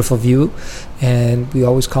with a beautiful view, and we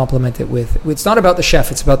always complement it with. It's not about the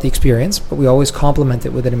chef; it's about the experience. But we always complement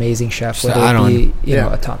it with an amazing chef, whether it be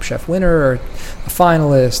a Top Chef winner or a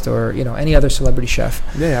finalist or any other celebrity chef.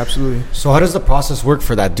 Yeah, absolutely. So how does the process work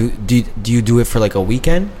for that? Do you do it for like a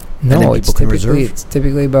weekend? No, it's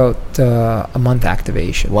typically about a month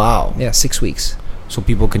activation. Wow. Yeah, 6 weeks. So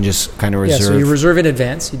people can just kind of reserve. Yeah, so you reserve in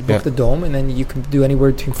advance. You book the dome, and then you can do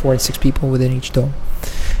anywhere between 4 and 6 people within each dome.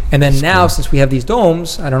 And then since we have these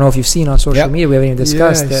domes, I don't know if you've seen on social media, we haven't even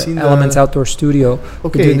discussed the Elements Outdoor Studio.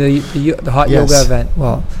 Okay. We're doing the hot yoga event.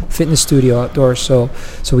 Well, fitness studio outdoors. So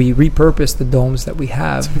we repurpose the domes that we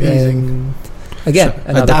have. That's amazing. And again,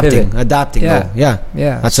 another pivot. Adapting. Yeah.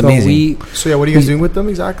 That's so amazing. What are you guys doing with them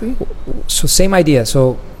exactly? So same idea.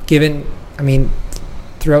 So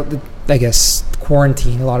throughout the, I guess,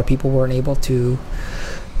 quarantine, a lot of people weren't able to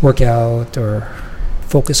work out or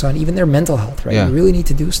focus on even their mental health, right? You really need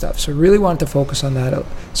to do stuff. So we really wanted to focus on that.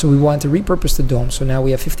 So we wanted to repurpose the dome. So now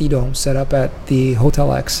we have 50 domes set up at the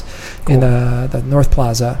Hotel X in the North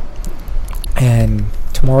Plaza. And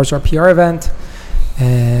tomorrow's our PR event.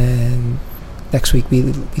 And next week we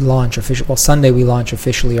launch Sunday we launch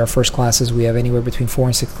officially our first classes. We have anywhere between 4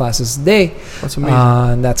 and 6 classes a day. That's amazing.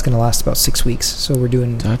 And that's going to last about 6 weeks. So we're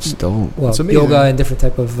doing that's dope. Well, yoga and different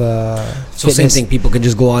type of so same thing. People can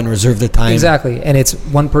just go on, reserve the time. Exactly, and it's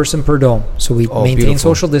 1 person per dome. So we maintain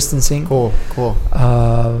social distancing. Cool.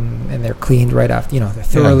 And they're cleaned right after. They're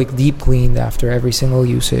thoroughly deep cleaned after every single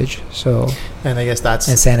usage. So and I guess that's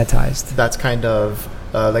sanitized. That's kind of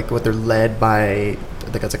like what they're led by. I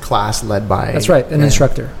think it's a class led by. That's right, an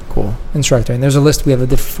instructor. Cool. Instructor, and there's a list. We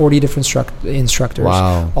have 40 different instructors.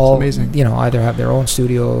 Wow, all that's amazing. Either have their own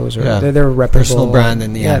studios or they're reputable. Personal brand,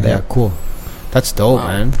 and they're cool. That's dope,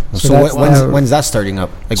 man. So when's that starting up?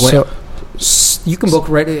 So you can book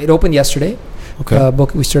right. It opened yesterday. Okay.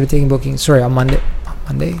 We started taking bookings. Sorry, on Monday.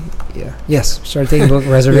 Yeah. Yes. Started taking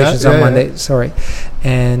reservations on Monday. Sorry.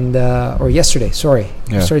 And or yesterday. Sorry.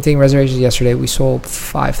 Yeah. Started taking reservations yesterday. We sold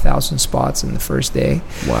 5,000 spots in the first day.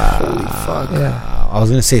 Wow. Holy fuck. Yeah. I was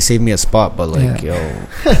gonna say save me a spot, but yo,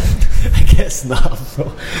 I guess not,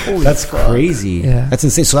 bro. That's crazy. Yeah. That's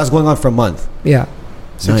insane. So that's going on for a month. Yeah.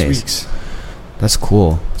 6 weeks. That's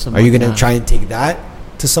cool. Are you gonna try and take that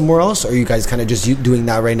to somewhere else, or are you guys kind of just doing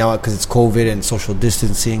that right now because it's COVID and social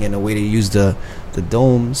distancing and a way to use the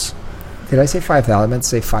domes? Did I say 5,000? I meant to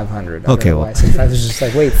say 500. Okay, well. I said I was just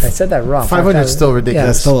like, wait, I said that wrong. 500 is still ridiculous. Yeah,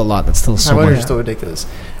 That's still a lot. That's still so 500 much. is still ridiculous.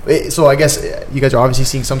 So I guess you guys are obviously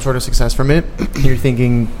seeing some sort of success from it. You're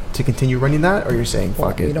thinking to continue running that, or you're saying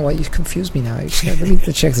fuck it? You know what? You confused me now. Let me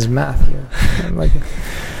check this math here. I'm like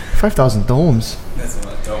 5,000 domes. That's a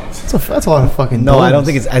lot of domes. That's a lot of fucking No, domes. I don't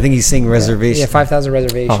think it's. I think he's saying reservation. Yeah, 5,000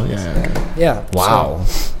 reservations. Oh, yeah. Yeah. Wow,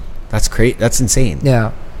 that's great. That's insane.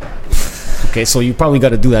 Yeah. Okay, so you probably got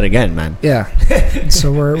to do that again, man. Yeah.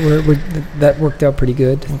 So we're that worked out pretty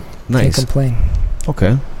good. Can't Nice. complain.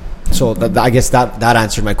 Okay. So I guess that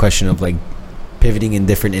answered my question of like pivoting in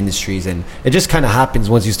different industries, and it just kind of happens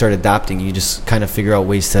once you start adapting. You just kind of figure out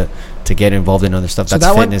ways to get involved in other stuff. That's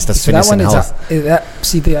fitness. That's fitness and health.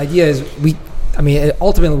 See, the idea is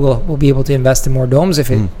ultimately we'll be able to invest in more domes if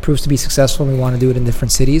it proves to be successful and we want to do it in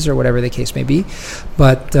different cities or whatever the case may be.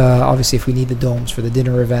 But obviously if we need the domes for the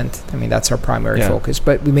dinner event, I mean, that's our primary focus.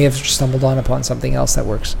 But we may have stumbled upon something else that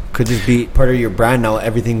works. Could just be part of your brand now.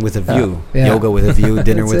 Everything with a view. Yeah. Yoga with a view.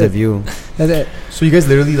 Dinner with a view. That's it. So you guys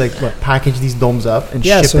literally package these domes up and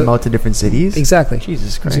ship them out to different cities? Exactly.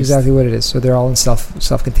 Jesus Christ. That's exactly what it is. So they're all in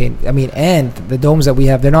self-contained. I mean, and the domes that we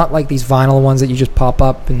have, they're not like these vinyl ones that you just pop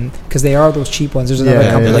up, and because they are those cheap ones. There's another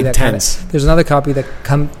company like that tents. There's another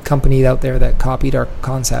company out there that copied our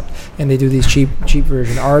concept, and they do these cheap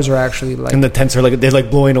version. Ours are actually like, And the tents are they're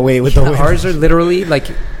like blowing away with the wind. ours are literally like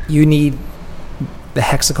the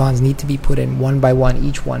hexagons need to be put in one by one.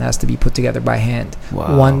 Each one has to be put together by hand.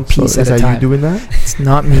 Wow. One piece So at a is that time. you doing that? It's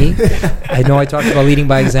not me. I know I talked about leading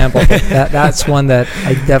by example, but that's one that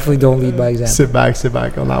I definitely don't lead by example. Sit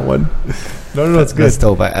back on that one. No, it's good. That's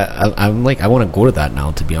dope. I'm like, I want to go to that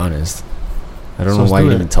now, to be honest. I don't So know let's why do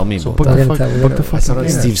you it. didn't tell me So about book that. the Book the fucking I saw it on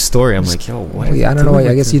thing. Steve's story. I'm like, yo, what? Well, yeah, I don't know why.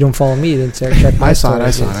 I guess you don't follow me. You didn't check my I saw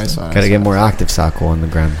it. stories. Gotta get more active, Sako, on the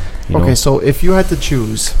gram. Okay, so if you had to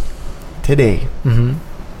choose today Mm-hmm.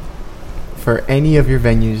 for any of your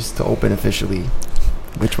venues to open officially,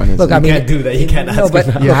 which one is Look, it? I mean, can't do that. You can't no, ask but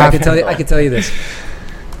me that. You look, have I can tell you this.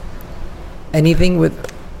 Anything with,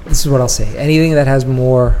 this is what I'll say. Anything that has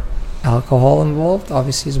more alcohol involved,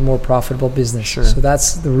 obviously, is a more profitable business. Sure. So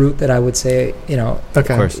that's the route that I would say, Okay. Of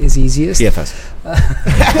course. is easiest. CFS. No,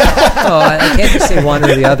 I can't just say one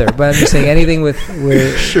or the other, but I'm just saying anything with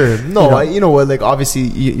Sure. No, you know what? Like obviously,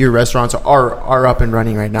 your restaurants are up and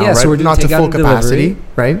running right now, Yeah, right? so we're doing not to full takeout and capacity, delivery.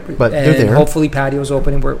 right? But and they're there. hopefully patios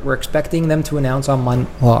opening. We're expecting them to announce on Monday.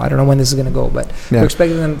 Well, I don't know when this is going to go, but Yeah. we're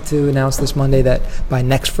expecting them to announce this Monday that by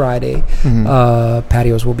next Friday, Mhm.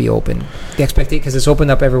 patios will be open. The expectation, because it's opened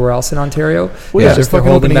up everywhere else in Ontario. Well, yeah, It's they're just they're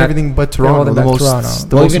fucking holding opening back- everything but they're Toronto. holding The back most, Toronto.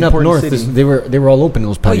 the Well, most even up important north, city. they were all open.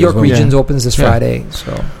 Those Well, patios. York weren't they? Regions opens this Yeah. Friday,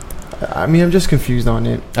 so I mean, I'm just confused on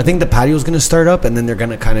it. I think the patio's gonna start up, and then they're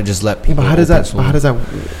gonna kind of just let people. But how does open, that? so- How does that?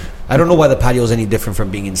 I don't know why the patio is any different from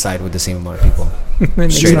being inside with the same amount of people.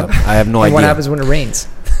 And Straight up, I have no and idea. what happens when it rains?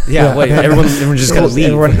 Yeah, wait, everyone just gotta leave.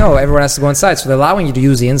 Everyone has to go inside, so they're allowing you to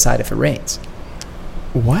use the inside if it rains.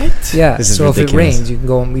 What? Yeah, This is so if it ridiculous. rains, you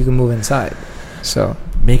can move inside. So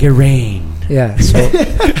Make it rain. yeah, so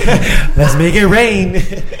Let's make it rain.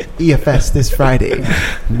 EFS this Friday.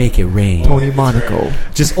 Make it rain. Tony Monaco.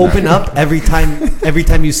 Just open up every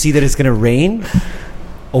time you see that it's gonna rain.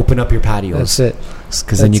 Open up your patios, that's it.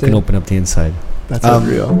 because then you That's can it. open up the inside. That's Um,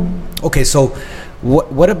 unreal. Okay, so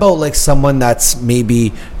what about like someone that's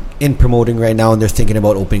maybe in promoting right now and they're thinking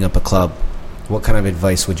about opening up a club? What kind of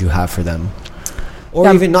advice would you have for them? Or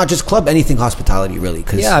Yeah, even not just club, anything hospitality really?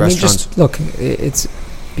 Because Yeah, I mean, restaurants. just look. It's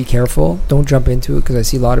be careful. Don't jump into it because I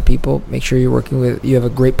see a lot of people. Make sure you have a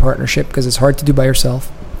great partnership because it's hard to do by yourself,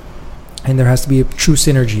 and there has to be a true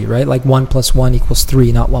synergy, right? Like 1 + 1 =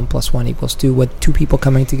 3, not 1 + 1 = 2. With two people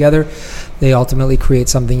coming together, they ultimately create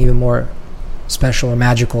something even more special or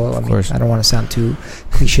magical. I mean, course. I don't want to sound too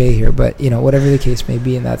cliche here, but whatever the case may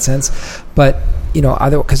be in that sense. But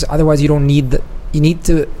because otherwise you don't need you need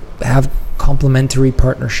to have complementary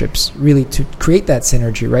partnerships really to create that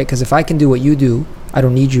synergy, right? Because if I can do what you do, I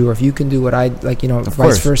don't need you, or if you can do what I like, Of vice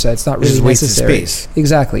course. versa. It's not It's really just wasted necessary. space.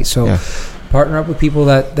 Exactly. So Yeah. partner up with people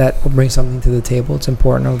that will bring something to the table. It's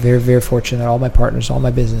important. I'm very, very fortunate that all my partners, all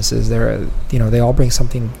my businesses, they all bring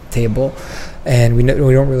something to the table, and we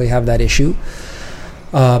don't really have that issue.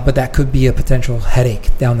 But that could be a potential headache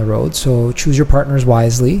down the road. So choose your partners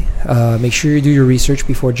wisely. Make sure you do your research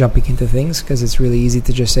before jumping into things, because it's really easy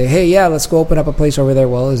to just say, hey, yeah, let's go open up a place over there.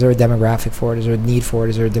 Well, is there a demographic for it? Is there a need for it?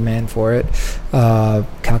 Is there a demand for it?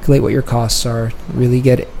 Calculate what your costs are. Really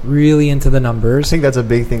get really into the I numbers. think that's a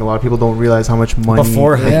big thing. A lot of people don't realize how much money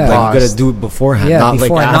beforehand. Yeah. Like, you got to do it beforehand. Yeah, not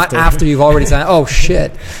before, like and not after you've already signed. Oh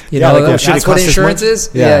shit! You Yeah, know, like, oh, shit, that's it what costs this insurance much? is.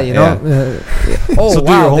 Yeah, You know. Oh So do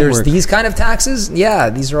wow, your there's homework. these kind of taxes. Yeah,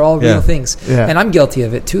 these are all real Yeah. things. Yeah. And I'm guilty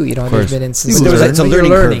of it too. You know, Of there's course. been instances. You learn. It's a But you're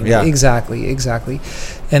learning curve, yeah. Exactly.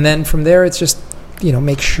 And then from there, it's just, you know,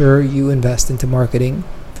 make sure you invest into marketing.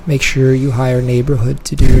 Make sure you hire neighborhood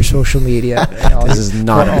to do your social media. And all This is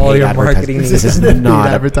not for a all paid your marketing advertisement. needs. This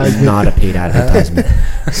is not a paid advertisement.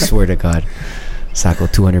 Swear to God. Sako,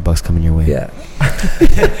 $200 coming your way. Yeah.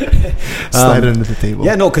 Slide it under the table.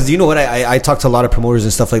 Yeah, no, because you know what? I talk to a lot of promoters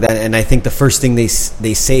and stuff like that, and I think the first thing they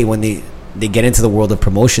say when they get into the world of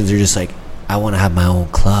promotions, they're just like, I want to have my own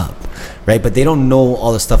club, right? But they don't know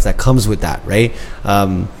all the stuff that comes with that, right?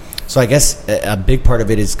 So I guess a big part of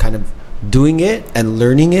it is kind of doing it and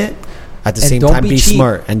learning it at the same time. Be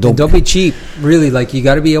smart and don't be cheap. Really, like, you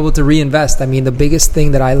got to be able to reinvest. I mean, the biggest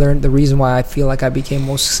thing that I learned, the reason why I feel like I became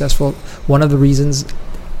most successful, one of the reasons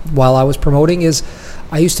while I was promoting is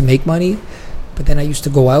I used to make money, but then I used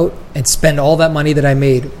to go out and spend all that money that I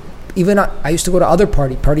made. Even I used to go to other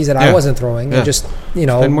parties that I wasn't throwing and just, you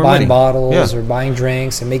know, Spend more buying money. bottles or buying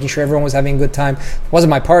drinks and making sure everyone was having a good time. It wasn't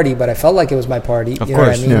my party, but I felt like it was my party. Of you know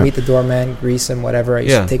course, what I mean? yeah. Meet the doorman, grease them, whatever. I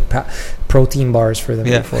used Yeah. to take protein bars for them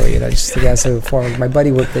Yeah. before, you know, just to get some form. My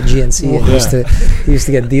buddy worked at GNC and he used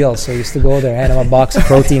to get deals, so he used to go there, hand him a box of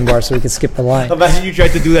protein bars so he could skip the line. Imagine you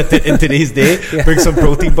tried to do that in today's day. Bring some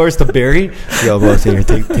protein bars to Barry. Yo, bro, here,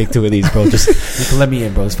 take 2 of these, bro. Just you can let me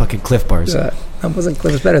in, bro. It's fucking Cliff Bars. That wasn't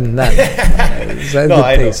close. It's better than that. It's a No, good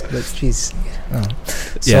I know. taste, but jeez.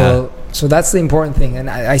 So that's the important thing, and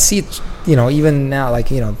I see it, you know, even now, like,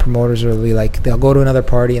 you know, promoters will be like, they'll go to another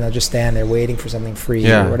party and they'll just stand there waiting for something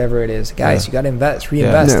free or whatever it is. Guys, you got to reinvest.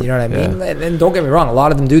 Yeah. You know what I mean? And don't get me wrong, a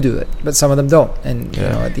lot of them do it, but some of them don't. And you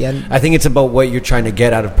know, at the end, I think it's about what you're trying to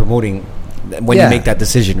get out of promoting when you make that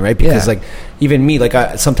decision, right? Because like even me, like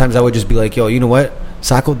sometimes I would just be like, yo, you know what,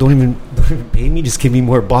 Sako, don't even pay me, just give me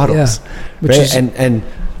more bottles, Which right? is-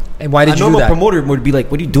 and why did you do normal that? promoter would be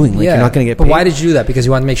like, what are you doing? Like, you're not going to get paid. But why did you do that? Because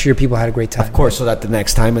you wanted to make sure your people had a great time. Of course, so that the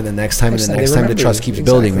next time and the next time and the next time the remember trust you. keeps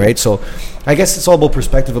Exactly. building, right? So I guess it's all about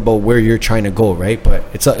perspective about where you're trying to go, right? But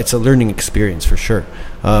it's a learning experience for sure.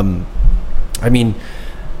 I mean,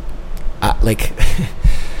 like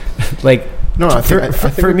No, I think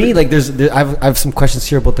for me, like I have some questions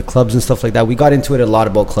here about the clubs and stuff like that. We got into it a lot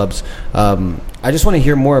about clubs. I just want to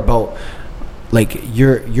hear more about like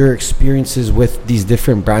your experiences with these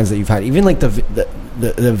different brands that you've had, even like the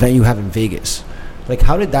event you have in Vegas. Like,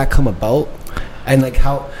 how did that come about? And like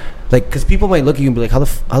how, like, because people might look at you and be like, how the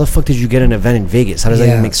fuck did you get an event in Vegas? How does that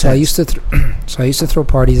even make sense? I used to throw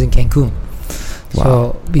parties in Cancun. Wow.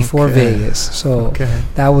 So before Vegas, so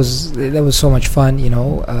that was so much fun. You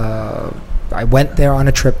know, I went there on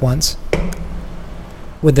a trip once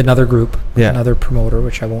with another group, another promoter,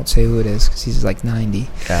 which I won't say who it is because he's like 90,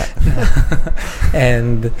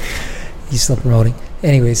 and he's still promoting.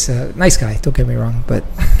 Anyways, nice guy. Don't get me wrong, but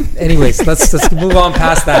anyways, let's move on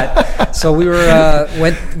past that. So we were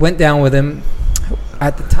went down with him.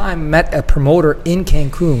 At the time, met a promoter in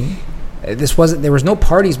Cancun. There was no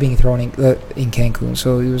parties being thrown in Cancun,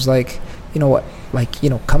 so he was like, you know what, like, you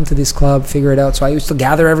know, come to this club, figure it out. So I used to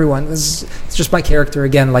gather everyone. It's just my character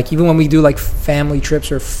again. Like, even when we do like family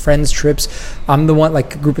trips or friends trips, I'm the one,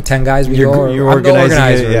 like a group of 10 guys. I'm the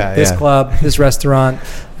organizer. This club, this restaurant.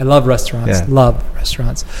 I love restaurants.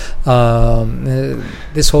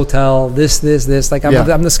 This hotel, this. Like,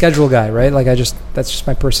 I'm the schedule guy, right? Like, that's just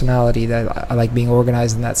my personality. That I like being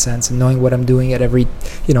organized in that sense and knowing what I'm doing at every,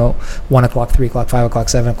 you know, 1 o'clock, 3 o'clock, 5 o'clock,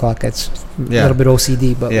 7 o'clock. It's a little bit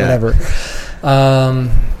OCD, but whatever.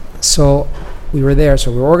 So we were there.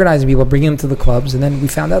 So we were organizing people, bringing them to the clubs, and then we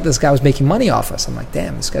found out this guy was making money off us. I'm like,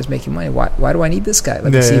 damn, this guy's making money. Why do I need this guy?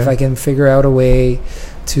 Let me see if I can figure out a way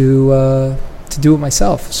to do it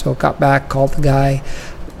myself. So got back, called the guy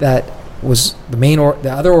that was the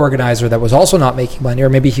other organizer that was also not making money, or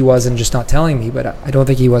maybe he was and just not telling me, but I don't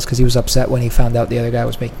think he was, because he was upset when he found out the other guy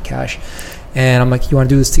was making cash. And I'm like, you want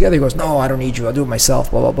to do this together? He goes, no, I don't need you. I'll do it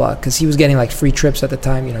myself, blah, blah, blah. Because he was getting like free trips at the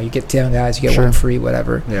time. You know, you get 10 guys, you get one free,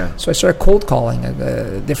 whatever. Yeah. So I started cold calling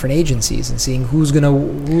different agencies and seeing who's going to,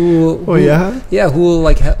 who will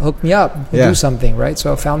like hook me up, do something, right?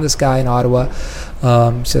 So I found this guy in Ottawa.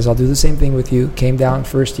 Says, I'll do the same thing with you. Came down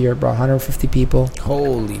first year, brought 150 people.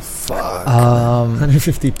 Holy fuck.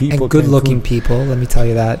 150 people. And good-looking people, let me tell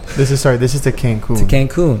you that. This is to Cancun. To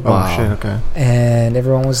Cancun. Oh, shit, okay. And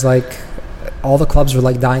everyone was like, all the clubs were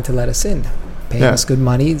like dying to let us in. paying us good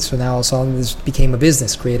money. So now all of a sudden this became a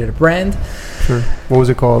business, created a brand. Sure. What was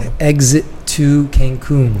it called? Exit to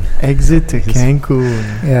Cancun. Exit to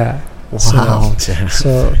Cancun. Yeah. Wow.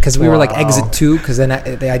 So because we were like exit to, because then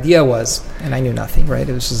the idea was, and I knew nothing, right?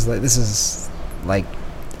 It was just like, this is like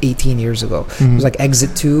 18 years ago. It was like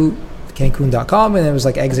exit to Cancun.com, and it was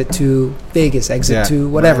like exit to Vegas, exit to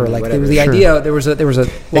whatever. Miami, like whatever. The idea, there was a logic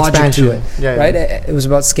expansion to it, right? It was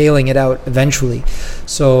about scaling it out eventually.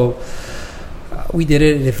 So we did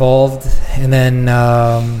it. It evolved, and then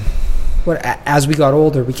as we got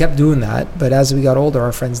older, we kept doing that. But as we got older,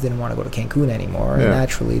 our friends didn't want to go to Cancun anymore. And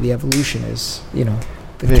naturally, the evolution is,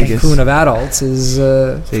 the Vegas. Cancun of adults is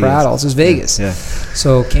for adults is Vegas. Yeah.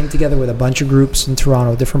 So came together with a bunch of groups in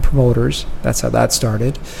Toronto, different promoters. That's how that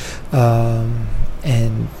started,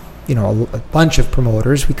 and a bunch of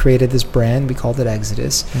promoters. We created this brand. We called it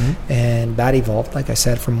Exodus, and that evolved, like I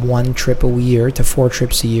said, from 1 trip a year to 4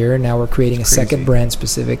 trips a year. Now we're creating a second brand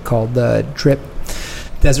specific called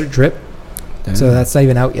Desert Drip. So that's not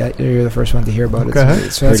even out yet. You're the first one to hear about it.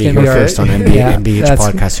 So that's going to be our first on MBH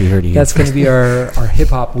podcast. You heard it. That's going to be our hip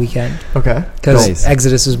hop weekend. Okay. Because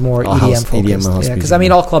Exodus is more EDM focused. Because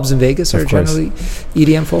all clubs in Vegas are generally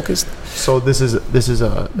EDM focused. So this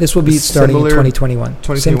will be starting in 2021.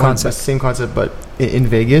 Same concept, but in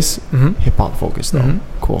Vegas, hip hop focused though.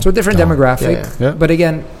 Cool. So different demographic. Yeah. But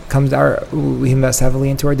again, we invest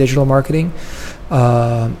heavily into our digital marketing.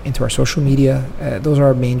 Into our social media. Those are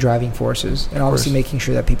our main driving forces, and obviously making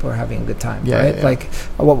sure that people are having a good time, right? Yeah. Like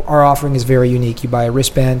our offering is very unique. You buy a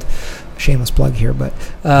wristband, shameless plug here, but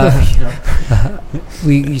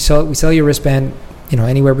we sell your wristband,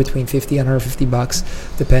 anywhere between $50 and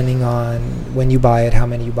 $150, depending on when you buy it, how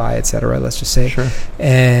many you buy, etc. Let's just say,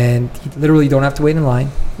 and you literally don't have to wait in line.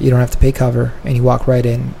 You don't have to pay cover, and you walk right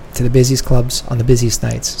in to the busiest clubs on the busiest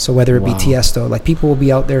nights. So whether it be Tiesto, like people will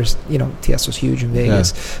be out there, Tiesto's huge in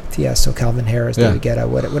Vegas, Tiesto, Calvin Harris, David Guetta,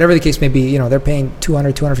 whatever the case may be, they're paying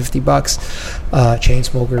 $200, $250, chain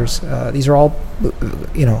smokers. These are all,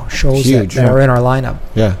 shows that are in our lineup.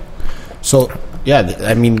 Yeah. So,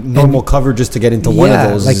 normal cover just to get into one of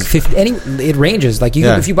those. Like 50. It ranges. Like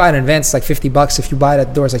if you buy it in advance, it's like $50. If you buy it at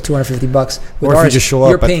the door, it's like $250. With ours, if you just show up,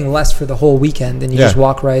 you're paying less for the whole weekend, and you just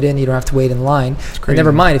walk right in. You don't have to wait in line. And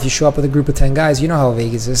never mind if you show up with a group of 10 guys. You know how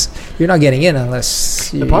Vegas is. You're not getting in unless.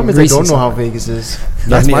 The problem is I don't know how Vegas is.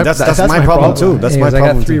 That's my problem too. That's my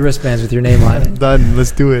problem. I got 3 wristbands with your name on it. Done.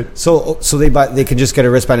 Let's do it. So they can just get a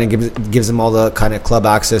wristband and gives them all the kind of club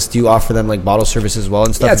access. Do you offer them like bottle service as well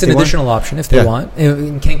and stuff? Yeah, it's an additional option if they want.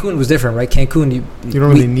 In Cancun was different, right? Cancun, you don't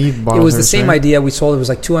really need bottle service. It was the same idea. We sold it was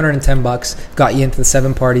like $210, got you into the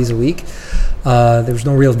 7 parties a week. There was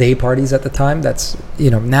no real day parties at the time. That's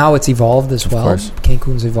now it's evolved as well.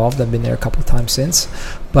 Cancun's evolved. I've been there a couple of times since,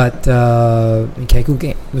 but in Cancun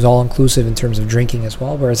it was all inclusive in terms of drinking as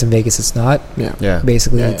well. Whereas in Vegas it's not. Yeah.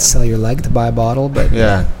 Basically, you have to sell your leg to buy a bottle, but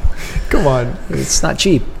come on, it's not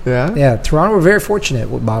cheap. Yeah. Toronto, we're very fortunate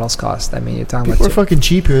what bottles cost. I mean, you're talking people are fucking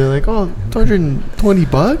cheap here. They're like, $220.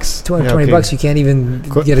 $220, you can't even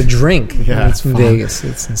get a drink. Yeah, it's from Vegas.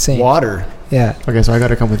 It's insane. Water. Yeah. Okay, so I got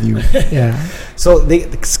to come with you. Yeah. So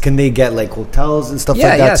can they get like hotels and stuff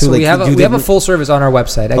like that too? So like, we have a full service on our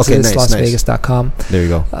website, exoduslasvegas.com. There you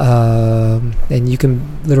go. And you can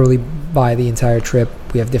literally buy the entire trip.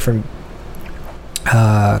 We have different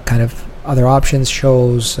kind of other options,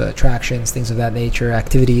 shows, attractions, things of that nature,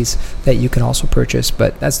 activities that you can also purchase.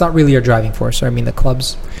 But that's not really our driving force. So, I mean, the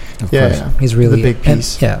clubs, is really the big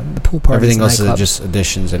piece. The pool parties. Everything else is just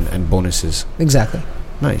additions and bonuses. Exactly.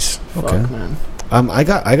 Nice. Okay. Fuck, man. I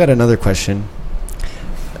got another question.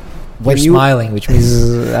 You're smiling, which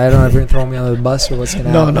means I don't know if you're throwing me on the bus or what's going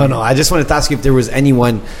to happen. No. I just wanted to ask you if there was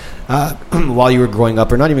anyone while you were growing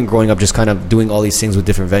up, or not even growing up, just kind of doing all these things with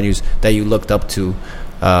different venues that you looked up to.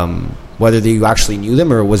 Whether you actually knew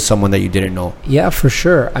them or was someone that you didn't know. Yeah, for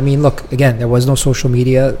sure. I mean, look, again, there was no social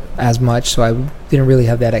media as much, so I didn't really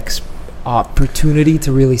have that opportunity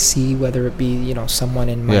to really see whether it be someone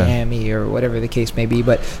in Miami or whatever the case may be.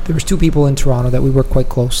 But there was 2 people in Toronto that we worked quite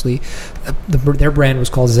closely. Their brand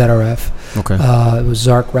was called ZRF. Okay. It was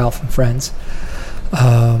Zark, Ralph, and Friends.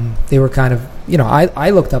 They were kind of,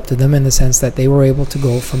 I looked up to them in the sense that they were able to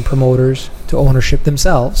go from promoters to ownership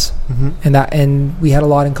themselves, and we had a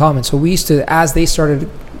lot in common. So we used to, as they started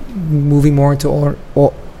moving more into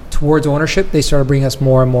towards ownership, they started bringing us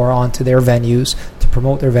more and more onto their venues to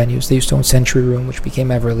promote their venues. They used to own Century Room, which became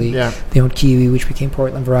Everly. Yeah. They owned Kiwi, which became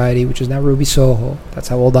Portland Variety, which is now Ruby Soho. That's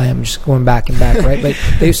how old I am, just going back and back, right? But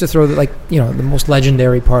they used to throw the most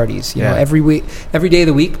legendary parties. Every week, every day of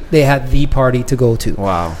the week, they had the party to go to.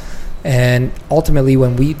 Wow. And ultimately,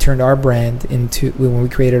 when we created our brand,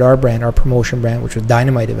 our promotion brand, which was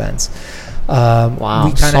Dynamite Events. Wow,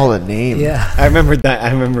 we solid name. Yeah, I remember that.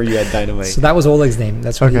 I remember you had Dynamite. So that was Oleg's name.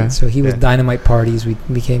 That's what he was Dynamite Parties. We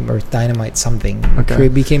became, or Dynamite something. Okay.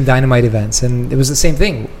 It became Dynamite Events, and it was the same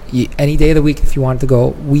thing. Any day of the week, if you wanted to go,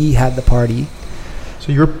 we had the party.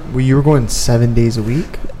 So you were going 7 days a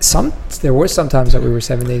week? There were some times that we were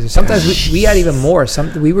 7 days. Sometimes we had even more.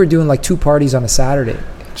 We were doing like 2 parties on a Saturday.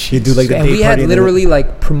 You do like the and we had literally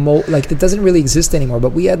like promote, like it doesn't really exist anymore,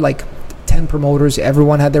 but we had like 10 promoters.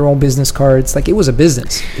 Everyone had their own business cards. Like it was a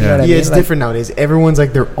business. You know what I mean? It's like, different nowadays. Everyone's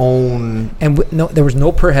like their own. And there was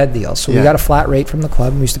no per head deal. So we got a flat rate from the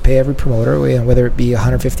club. We used to pay every promoter, whether it be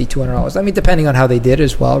 $150, $200. I mean, depending on how they did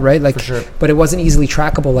as well, right? Like, for sure. But it wasn't easily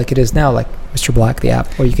trackable like it is now, like Mr. Black, the app,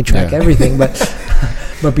 where you can track everything.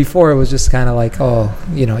 But before it was just kind of like,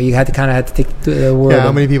 you had to take the word. Yeah,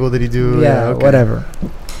 how many people did he do? Yeah, whatever.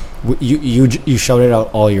 You shouted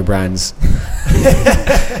out all your brands.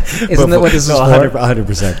 Isn't that what this is for?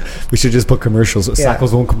 100%. We should just put commercials.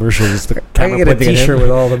 Sako's own commercials. I can get a T-shirt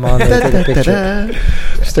with all of them on there. Take a picture.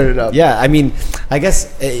 Start it up. Yeah, I mean, I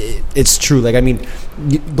guess it's true. Like, I mean,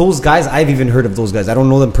 those guys, I've even heard of those guys. I don't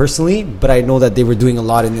know them personally, but I know that they were doing a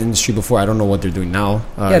lot in the industry before. I don't know what they're doing now.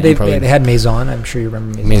 They had Maison. I'm sure you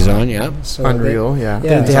remember Maison, yeah. So Unreal,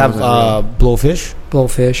 Didn't they have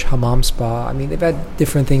Blowfish, Hammam Spa. I mean, they've had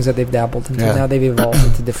different things that they've dabbled into. Now they've evolved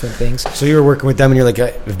into different things. So you were working with them, and you're like,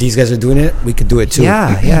 if these guys are doing it, we could do it too.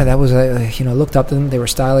 Yeah. That was looked up to them. They were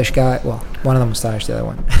stylish guy. Well, one of them was stylish, the other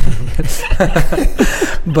one.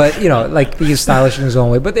 But like he was stylish in his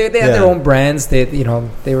own way. But they had their own brands. They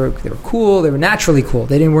were cool. They were naturally cool.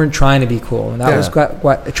 They weren't trying to be cool, and that was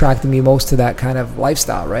what attracted me most to that kind of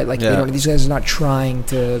lifestyle. Right? Like these guys are not trying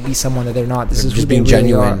to be someone that they're not. This is just who being they really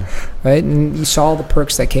genuine, are, right? And you saw all the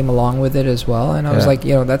perks that came along with it as well. And I was like,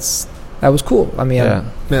 that was cool. I mean,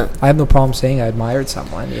 I have no problem saying I admired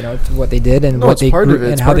someone, what they did and what they grew,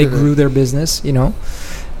 and how they grew their business,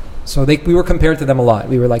 So we were compared to them a lot.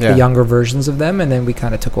 We were like the younger versions of them, and then we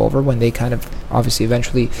kind of took over when they kind of obviously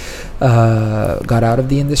eventually got out of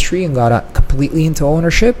the industry and got out completely into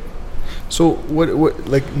ownership. So what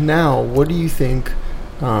like now? What do you think?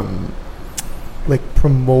 Like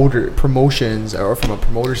promotions, or from a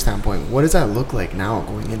promoter standpoint, what does that look like now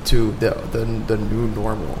going into the new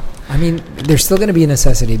normal? I mean, there's still going to be a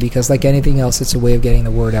necessity because, like anything else, it's a way of getting the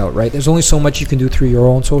word out, right? There's only so much you can do through your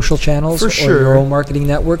own social channels or your own marketing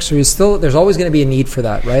network. So there's always going to be a need for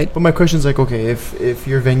that, right? But my question is like, okay, if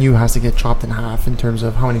your venue has to get chopped in half in terms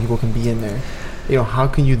of how many people can be in there, how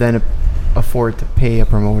can you then afford to pay a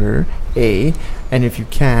promoter? And if you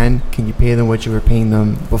can you pay them what you were paying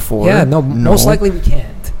them before? Yeah, no. Most likely we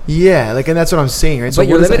can't. Yeah, like, and that's what I'm saying, right? But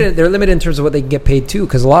you're limited. They're limited in terms of what they can get paid too,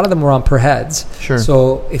 because a lot of them were on per heads. Sure.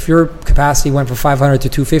 So if your capacity went from 500 to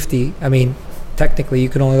 250, I mean, technically you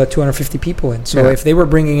could only let 250 people in. So if they were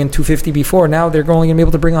bringing in 250 before, now they're only going to be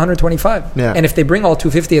able to bring 125. Yeah. And if they bring all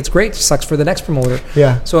 250, it's great. It sucks for the next promoter.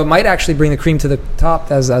 Yeah. So it might actually bring the cream to the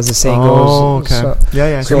top, as the saying goes. Oh, okay.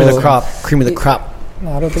 So, cream of the crop. Cream of the crop.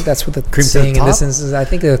 No, I don't think that's what the saying in this instance. I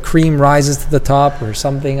think the cream rises to the top or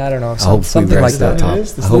something. I don't know. Something like that.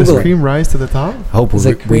 Does the cream rise to the top? Hope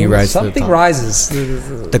we rise to the top. Something rises.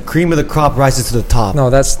 The cream of the crop rises to the top. No,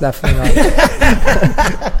 that's definitely not. You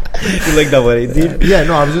like that one, dude? Yeah,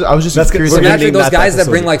 no, I was just curious. So naturally, those guys that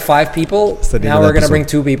bring like 5 people, now we're going to bring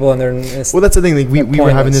 2 people, and they're... Well, that's the thing. Like we were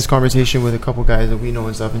having this conversation with a couple guys that we know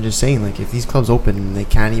and stuff, and just saying, like, if these clubs open, they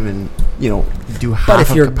can't even, do half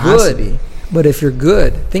of capacity. But if you're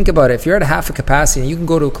good, think about it. If you're at a half a capacity and you can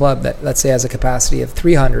go to a club that, let's say, has a capacity of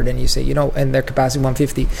 300 and you say, and their capacity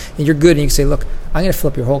 150, and you're good, and you say, look, I'm going to fill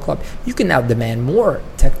up your whole club. You can now demand more,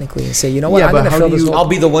 technically, and say, I'm going to fill this whole I'll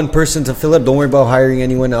be the one person to fill it. Don't worry about hiring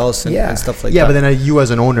anyone else and stuff like that. Yeah, but then you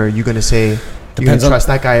as an owner, you're going to say, you're going to trust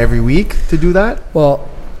that guy every week to do that? Well,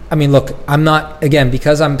 I mean, look, I'm not, again,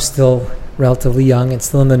 because I'm still relatively young and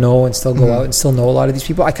still in the know and still go out and still know a lot of these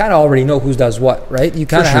people, I kind of already know who does what, right? You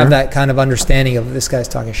kind of have that kind of understanding of this guy's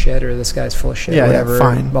talking shit or this guy's full of shit, whatever,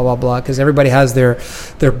 fine. Blah blah blah, because everybody has their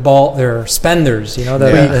spenders, you know.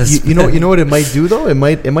 You know what it might do though? It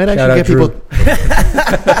might actually get people.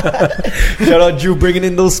 Shout out Drew bringing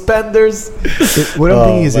in those spenders. What I'm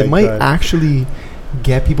thinking is it might actually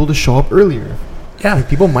get people to show up earlier. Yeah, like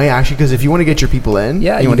people might actually, because if you want to get your people in,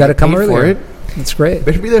 you got to come earlier. For it, That's great.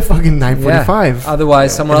 Better be there fucking 9:45.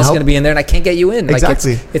 Otherwise, someone else is going to be in there, and I can't get you in.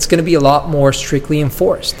 Exactly. Like it's going to be a lot more strictly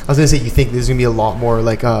enforced. I was going to say, you think there's going to be a lot more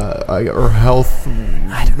like or health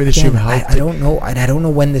Ministry of Health? I don't know. I don't know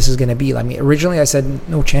when this is going to be. I mean, originally I said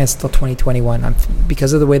no chance till 2021.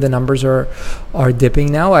 Because of the way the numbers are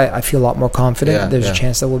dipping now, I feel a lot more confident. There's a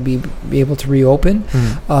chance that we'll be able to reopen.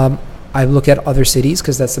 I look at other cities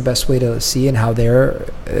because that's the best way to see and how they're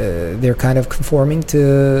kind of conforming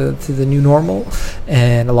to the new normal,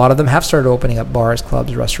 and a lot of them have started opening up bars,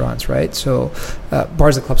 clubs, restaurants, right? So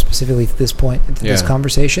bars and clubs specifically to this point into this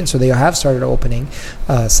conversation. So they have started opening,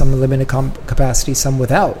 some limited capacity, some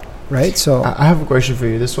without, right? So I have a question for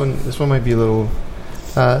you. This one might be a little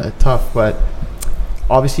tough, but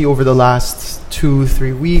obviously over the last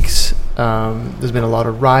 2-3 weeks, there's been a lot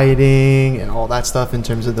of rioting and all that stuff in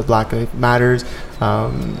terms of the Black Lives Matters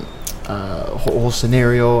whole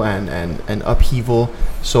scenario and upheaval.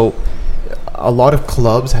 So a lot of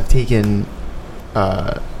clubs have taken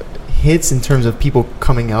hits in terms of people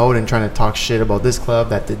coming out and trying to talk shit about this club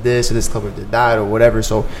that did this or this club that did that or whatever.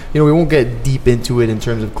 So we won't get deep into it in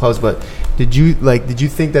terms of clubs, but did you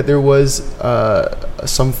think that there was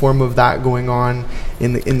some form of that going on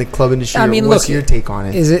in the club industry? I mean, what's your take on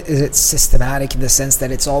it? Is it systematic in the sense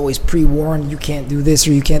that it's always pre-warned, you can't do this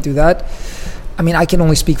or you can't do that? I mean, I can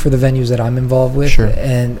only speak for the venues that I'm involved with,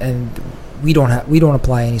 and we don't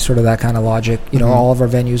apply any sort of that kind of logic. All of our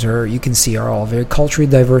venues are all very culturally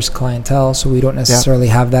diverse clientele, so we don't necessarily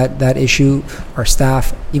have that issue. Our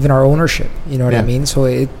staff, even our ownership, you know what I mean? So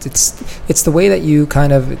it's the way that you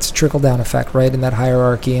it's a trickle down effect, right? In that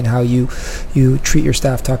hierarchy and how you treat your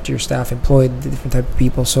staff, talk to your staff, employ the different type of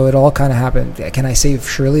people. So it all kind of happened. Can I say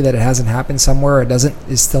surely that it hasn't happened somewhere or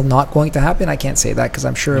is still not going to happen? I can't say that because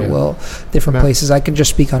I'm sure it will. Different places. I can just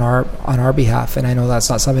speak on our behalf, and I know that's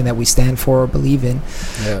not something that we stand for or believe in.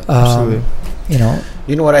 Absolutely.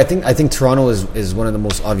 You know what? I think Toronto is one of the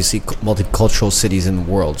most obviously multicultural cities in the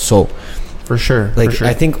world. So for sure,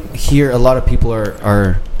 I think here a lot of people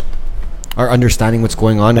are understanding what's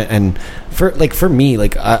going on, and for me,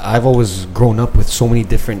 I've always grown up with so many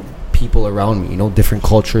different people around me, different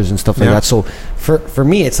cultures and stuff like that. So for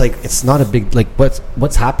me, it's not a big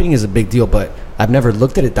what's happening is a big deal, but I've never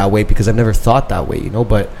looked at it that way because I've never thought that way,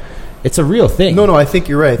 but it's a real thing. No, I think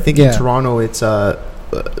you're right. I think in Toronto, it's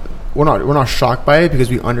we're not shocked by it because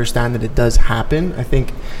we understand that it does happen. I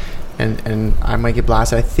think, and I might get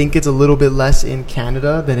blasted, I think it's a little bit less in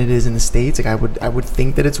Canada than it is in the States. I would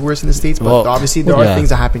think that it's worse in the States, but obviously there are things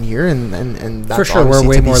that happen here, and that's for sure we're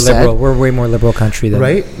way more liberal. We're a way more liberal country than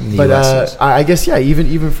right. The US I guess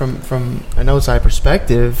even from an outside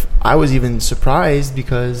perspective, I was even surprised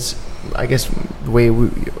because I guess the way we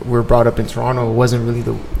were brought up in Toronto wasn't really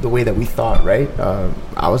the way that we thought, right?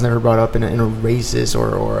 I was never brought up in a racist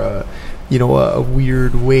or a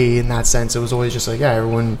weird way in that sense. It was always just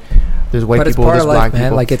everyone. There's white people, there's black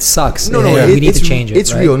people. Like it sucks. No, we need to change it.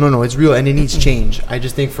 It's real. No, it's real, and it needs change. I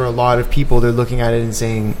just think for a lot of people, they're looking at it and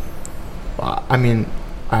saying, I mean,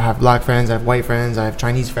 I have black friends, I have white friends, I have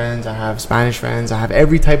Chinese friends, I have Spanish friends, I have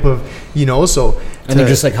every type of, so. And they're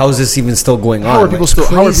just like, how is this even still going on? How are people still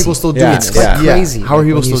doing this? It's crazy. How are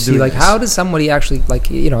people still doing this? How does somebody actually,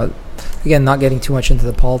 again, not getting too much into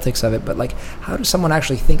the politics of it, but how does someone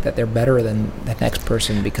actually think that they're better than the next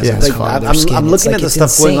person because of the color of their skin? I'm looking at the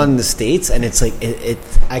stuff going on in the States, and it's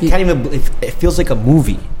I can't even. It feels like a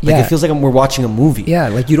movie. It feels like we're watching a movie.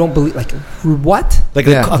 Yeah, you don't believe. What? A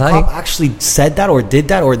cop actually said that or did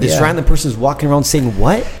that, or this random person is walking around saying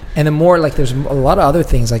what? And the more there's a lot of other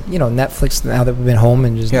things Netflix, now that we've been home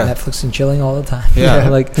and just Netflix and chilling all the time.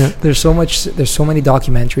 There's so many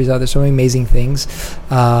documentaries out there, so many amazing things,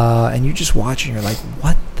 and you just watch and you're like,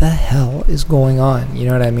 what the hell is going on? You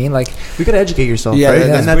know what I mean? We gotta educate yourself, right?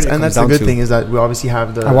 And that's the good thing is that we obviously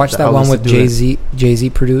have the. I watched that one with Jay-Z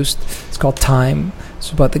produced. It's called Time.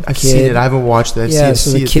 It's about the kid. I've seen it. I haven't watched it.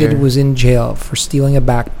 So the kid was in jail for stealing a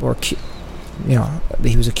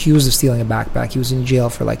he was accused of stealing a backpack. He was in jail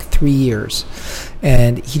for 3 years,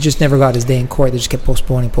 and he just never got his day in court. They just kept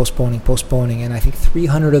postponing, and I think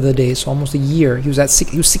 300 of the days, so almost a year. He was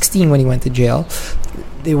 16 when he went to jail.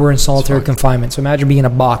 They were in solitary confinement. So imagine being in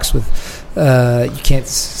a box with you can't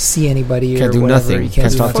see anybody, can't or do whatever. Nothing. You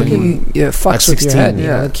can't do nothing. Fucks with your head.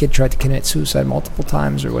 Yeah. The kid tried to commit suicide multiple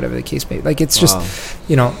times, or whatever the case may be. It's just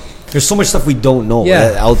There's so much stuff we don't know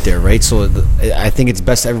out there, right? So I think it's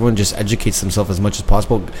best everyone just educates themselves as much as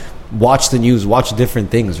possible. Watch the news, watch different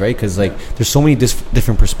things, right? Because there's so many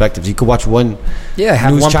different perspectives. You could watch one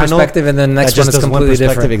have news one channel perspective and then the next one is completely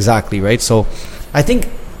different. Exactly, right? So I think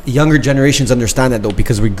younger generations understand that though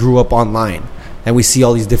because we grew up online. and we see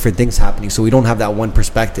all these different things happening, so we don't have that one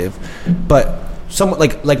perspective. But someone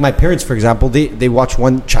like my parents, for example, they watch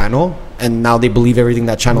one channel and now they believe everything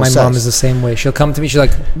that channel says. My mom is the same way. She'll come to me, she's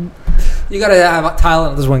like, you gotta have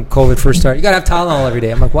Tylenol. This is when COVID first started. You gotta have Tylenol every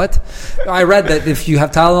day. I'm like, what? I read that if you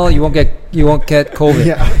have Tylenol, you won't get COVID.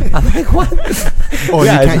 Yeah. I'm like, what? Oh, you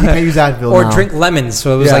can't use Advil or now. drink lemons.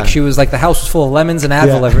 So it was like she was like the house was full of lemons and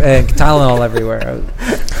Advil and Tylenol everywhere.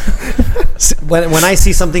 When I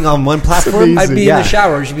see something on one platform, I'd be in the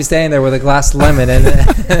shower. She'd be standing there with a glass of lemon and a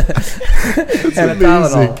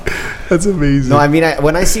Tylenol. That's amazing. No, I mean,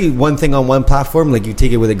 when I see one thing on one platform, like, you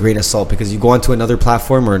take it with a grain of salt, because you go onto another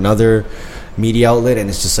platform or another media outlet and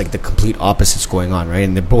it's just like the complete opposites going on, right?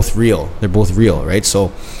 And they're both real, right?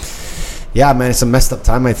 So yeah, man, it's a messed up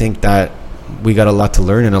time. I think that we got a lot to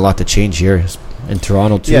learn and a lot to change here in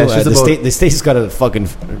Toronto too. Yeah, the state's got to fucking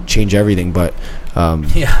change everything, but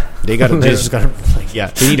they got to they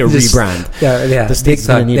need a rebrand. Yeah, the state's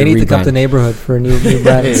they need to come to neighborhood for a new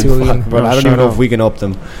brand and see what we can. But I don't even know if we can help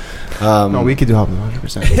them. No, we could do help them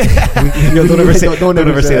 100%. Don't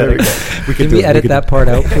ever say that again. Can we edit that part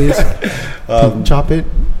out, please? Chop it,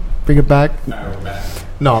 bring it back.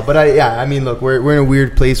 No, but I mean, look, we're in a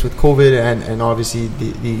weird place with COVID and obviously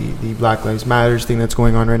the Black Lives Matters thing that's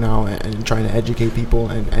going on right now, and trying to educate people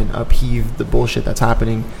and upheave the bullshit that's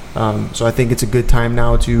happening. So I think it's a good time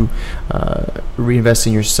now to reinvest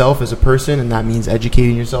in yourself as a person, and that means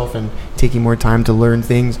educating yourself and taking more time to learn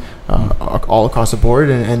things all across the board,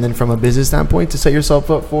 and then from a business standpoint to set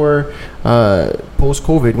yourself up for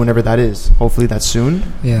post-COVID, whenever that is. Hopefully that's soon.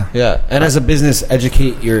 Yeah. And as a business,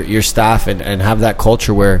 educate your staff and have that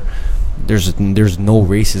culture where there's no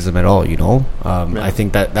racism at all, you know. I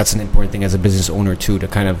think that's an important thing as a business owner too, to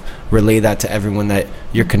kind of relay that to everyone that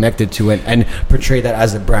you're connected to, and portray that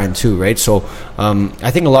as a brand too, right? So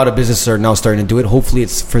I think a lot of businesses are now starting to do it. Hopefully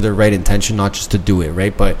it's for the right intention, not just to do it,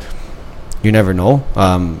 right? But you never know.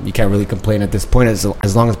 You can't really complain at this point, as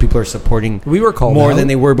long as people are supporting. We were called more out. than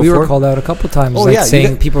they were before. We were called out a couple of times,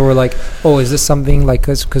 saying people were like, "Oh, is this something like?"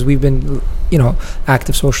 Because we've been,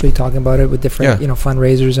 active socially, talking about it with different,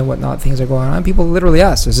 fundraisers and whatnot. Things are going on. People literally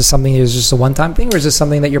ask, "Is this something? Is just a one-time thing, or is this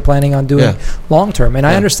something that you're planning on doing long term?" And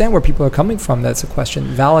I understand where people are coming from. That's a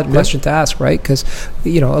valid question to ask, right? Because a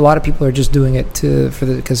lot of people are just doing it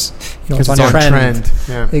because it's on trend.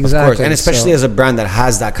 Yeah, exactly. Of course. And especially as a brand that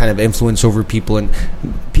has that kind of influence over people, and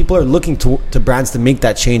people are looking to brands to make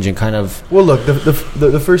that change and kind of. Well, look,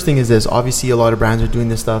 the first thing is this. Obviously, a lot of brands are doing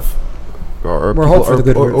this stuff.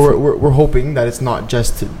 We're hoping that it's not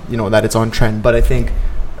just that it's on trend, but I think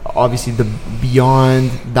obviously beyond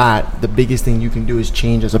that, the biggest thing you can do is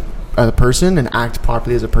change as a person and act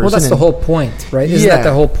properly as a person. Well, that's the whole point, right? Isn't that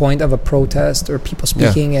the whole point of a protest or people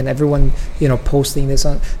speaking and everyone posting this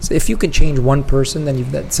on? So if you can change one person, then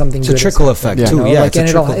that's something. It's a trickle effect too. Yeah,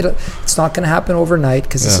 it's not going to happen overnight,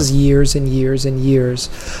 because this is years and years and years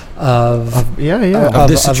of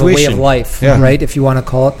this a way of life, right? If you want to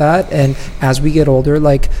call it that. And as we get older,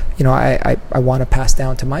 I want to pass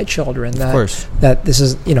down to my children that this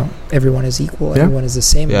is everyone is equal, everyone is the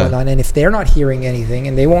same, and if they're not hearing anything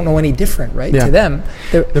and they won't know any different, right? To them,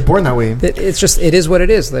 they're born that way. It is what it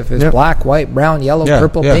is. If it's black, white, brown, yellow,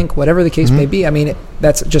 purple, pink, whatever the case may be, I mean,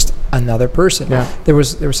 that's just another person. There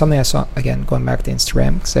was something I saw, again, going back to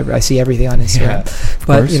Instagram, because I see everything on Instagram,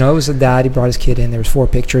 but it was a dad. He brought his kid in. There was 4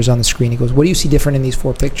 pictures on the screen. He goes, "What do you see different in these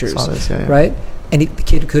 4 pictures?" Saw this, right? And the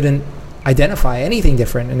kid couldn't identify anything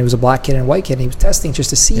different, and it was a black kid and a white kid, and he was testing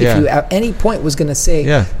just to see if you at any point was going to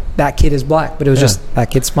say that kid is black, but it was just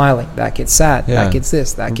that kid's smiling, that kid's sad, that kid's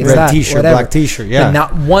this, that kid's red that, t-shirt, whatever. black t-shirt, and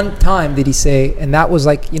not one time did he say, and that was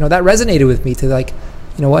that resonated with me, to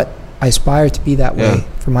what, I aspire to be that way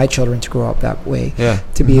for my children, to grow up that way,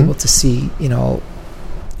 to be able to see,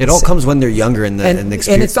 it all comes when they're younger and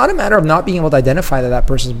it's not a matter of not being able to identify that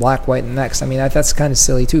person's black, white, and next. I mean, that's kind of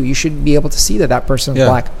silly too. You should be able to see that person's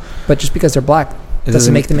black, but just because they're black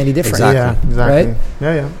doesn't make them any different. Exactly. Right?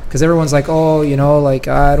 Yeah. Because everyone's like, oh,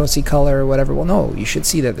 I don't see color or whatever. Well, no, you should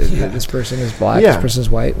see that this person is black, this person is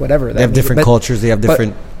white, whatever. They have different cultures. They have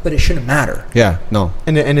different. But it shouldn't matter. Yeah. No.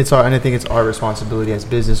 And I think it's our responsibility as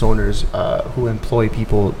business owners who employ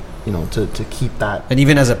people, to keep that. And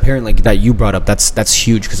even as a parent, like that you brought up, that's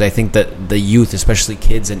huge, because I think that the youth, especially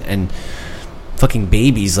kids and fucking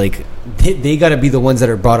babies, like they got to be the ones that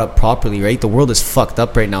are brought up properly, right? The world is fucked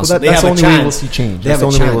up right now, well, so they that's have the only way we'll see change. That's the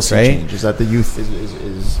only way we'll see right? change, is that the youth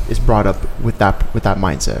is brought up with that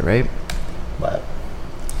mindset, right? But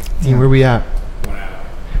team, where we at? 1 hour.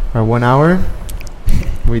 Or 1 hour?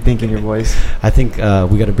 What are you thinking, your boys? I think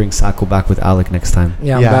we got to bring Sako back with Alec next time.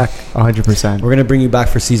 Yeah, I'm back. 100%. We're gonna bring you back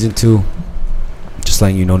for season 2. Just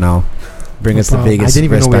letting you know now. Bring us the Vegas. I didn't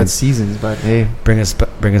even know we had wristbands. seasons, but hey, Bring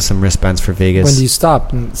us some wristbands for Vegas. When do you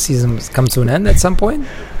stop? And season comes to an end at some point.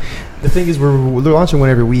 the thing is we're launching one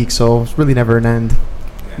every week, so it's really never an end.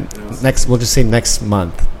 We'll just say next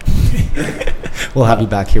month. We'll have you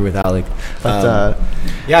back here with Alec. But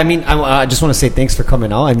Yeah, I mean, I just want to say thanks for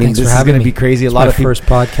coming out. I mean, Thanks this for is having going to me. be crazy. It's A lot my of people. first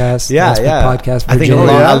podcast. Yeah, last big yeah. podcast. I think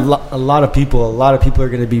Virginia. a lot of people are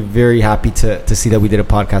going to be very happy to see that we did a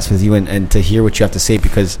podcast with you and to hear what you have to say,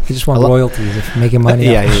 because I just want royalties if you're making money.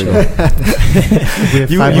 yeah, off here we the go. show. we have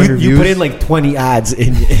 500 you views. put in like 20 ads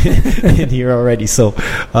in here already. So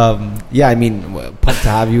yeah, I mean, pumped to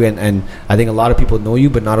have you, and I think a lot of people know you,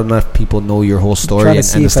 but not enough people know your whole I'm story trying to and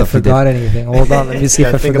see the if I stuff you did. forgot anything. Hold on, let me see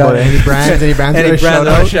if I think forgot about it. Any brands? Any brands? Any that brand shout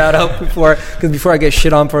out? shout out before I get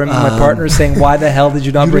shit on for my partner saying, why the hell did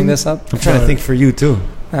you not bring this up? I'm trying to think for you too.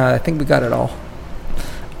 I think we got it all.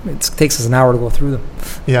 It takes us an hour to go through them.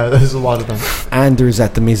 Yeah, there's a lot of them. Anders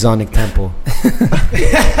at the Masonic Temple.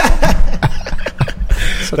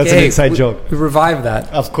 It's That's an inside joke. We revived that.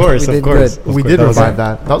 Of course, We of did course. good. Of We course. did That was revive it.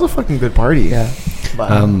 that. That was a fucking good party. Yeah. But,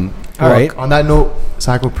 All right. On that note,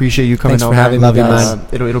 Sako, appreciate you coming Thanks out. for having me, man.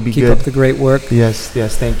 guys. It'll be Keep good. up the great work. Yes,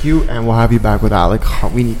 thank you, and we'll have you back with Alec.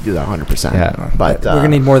 We need to do that 100%. Yeah. But We're gonna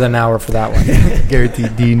need more than an hour for that one.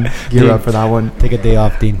 guaranteed, Dean, gear up for that one. Take a day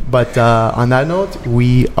off, Dean. But on that note,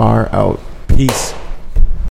 we are out. Peace.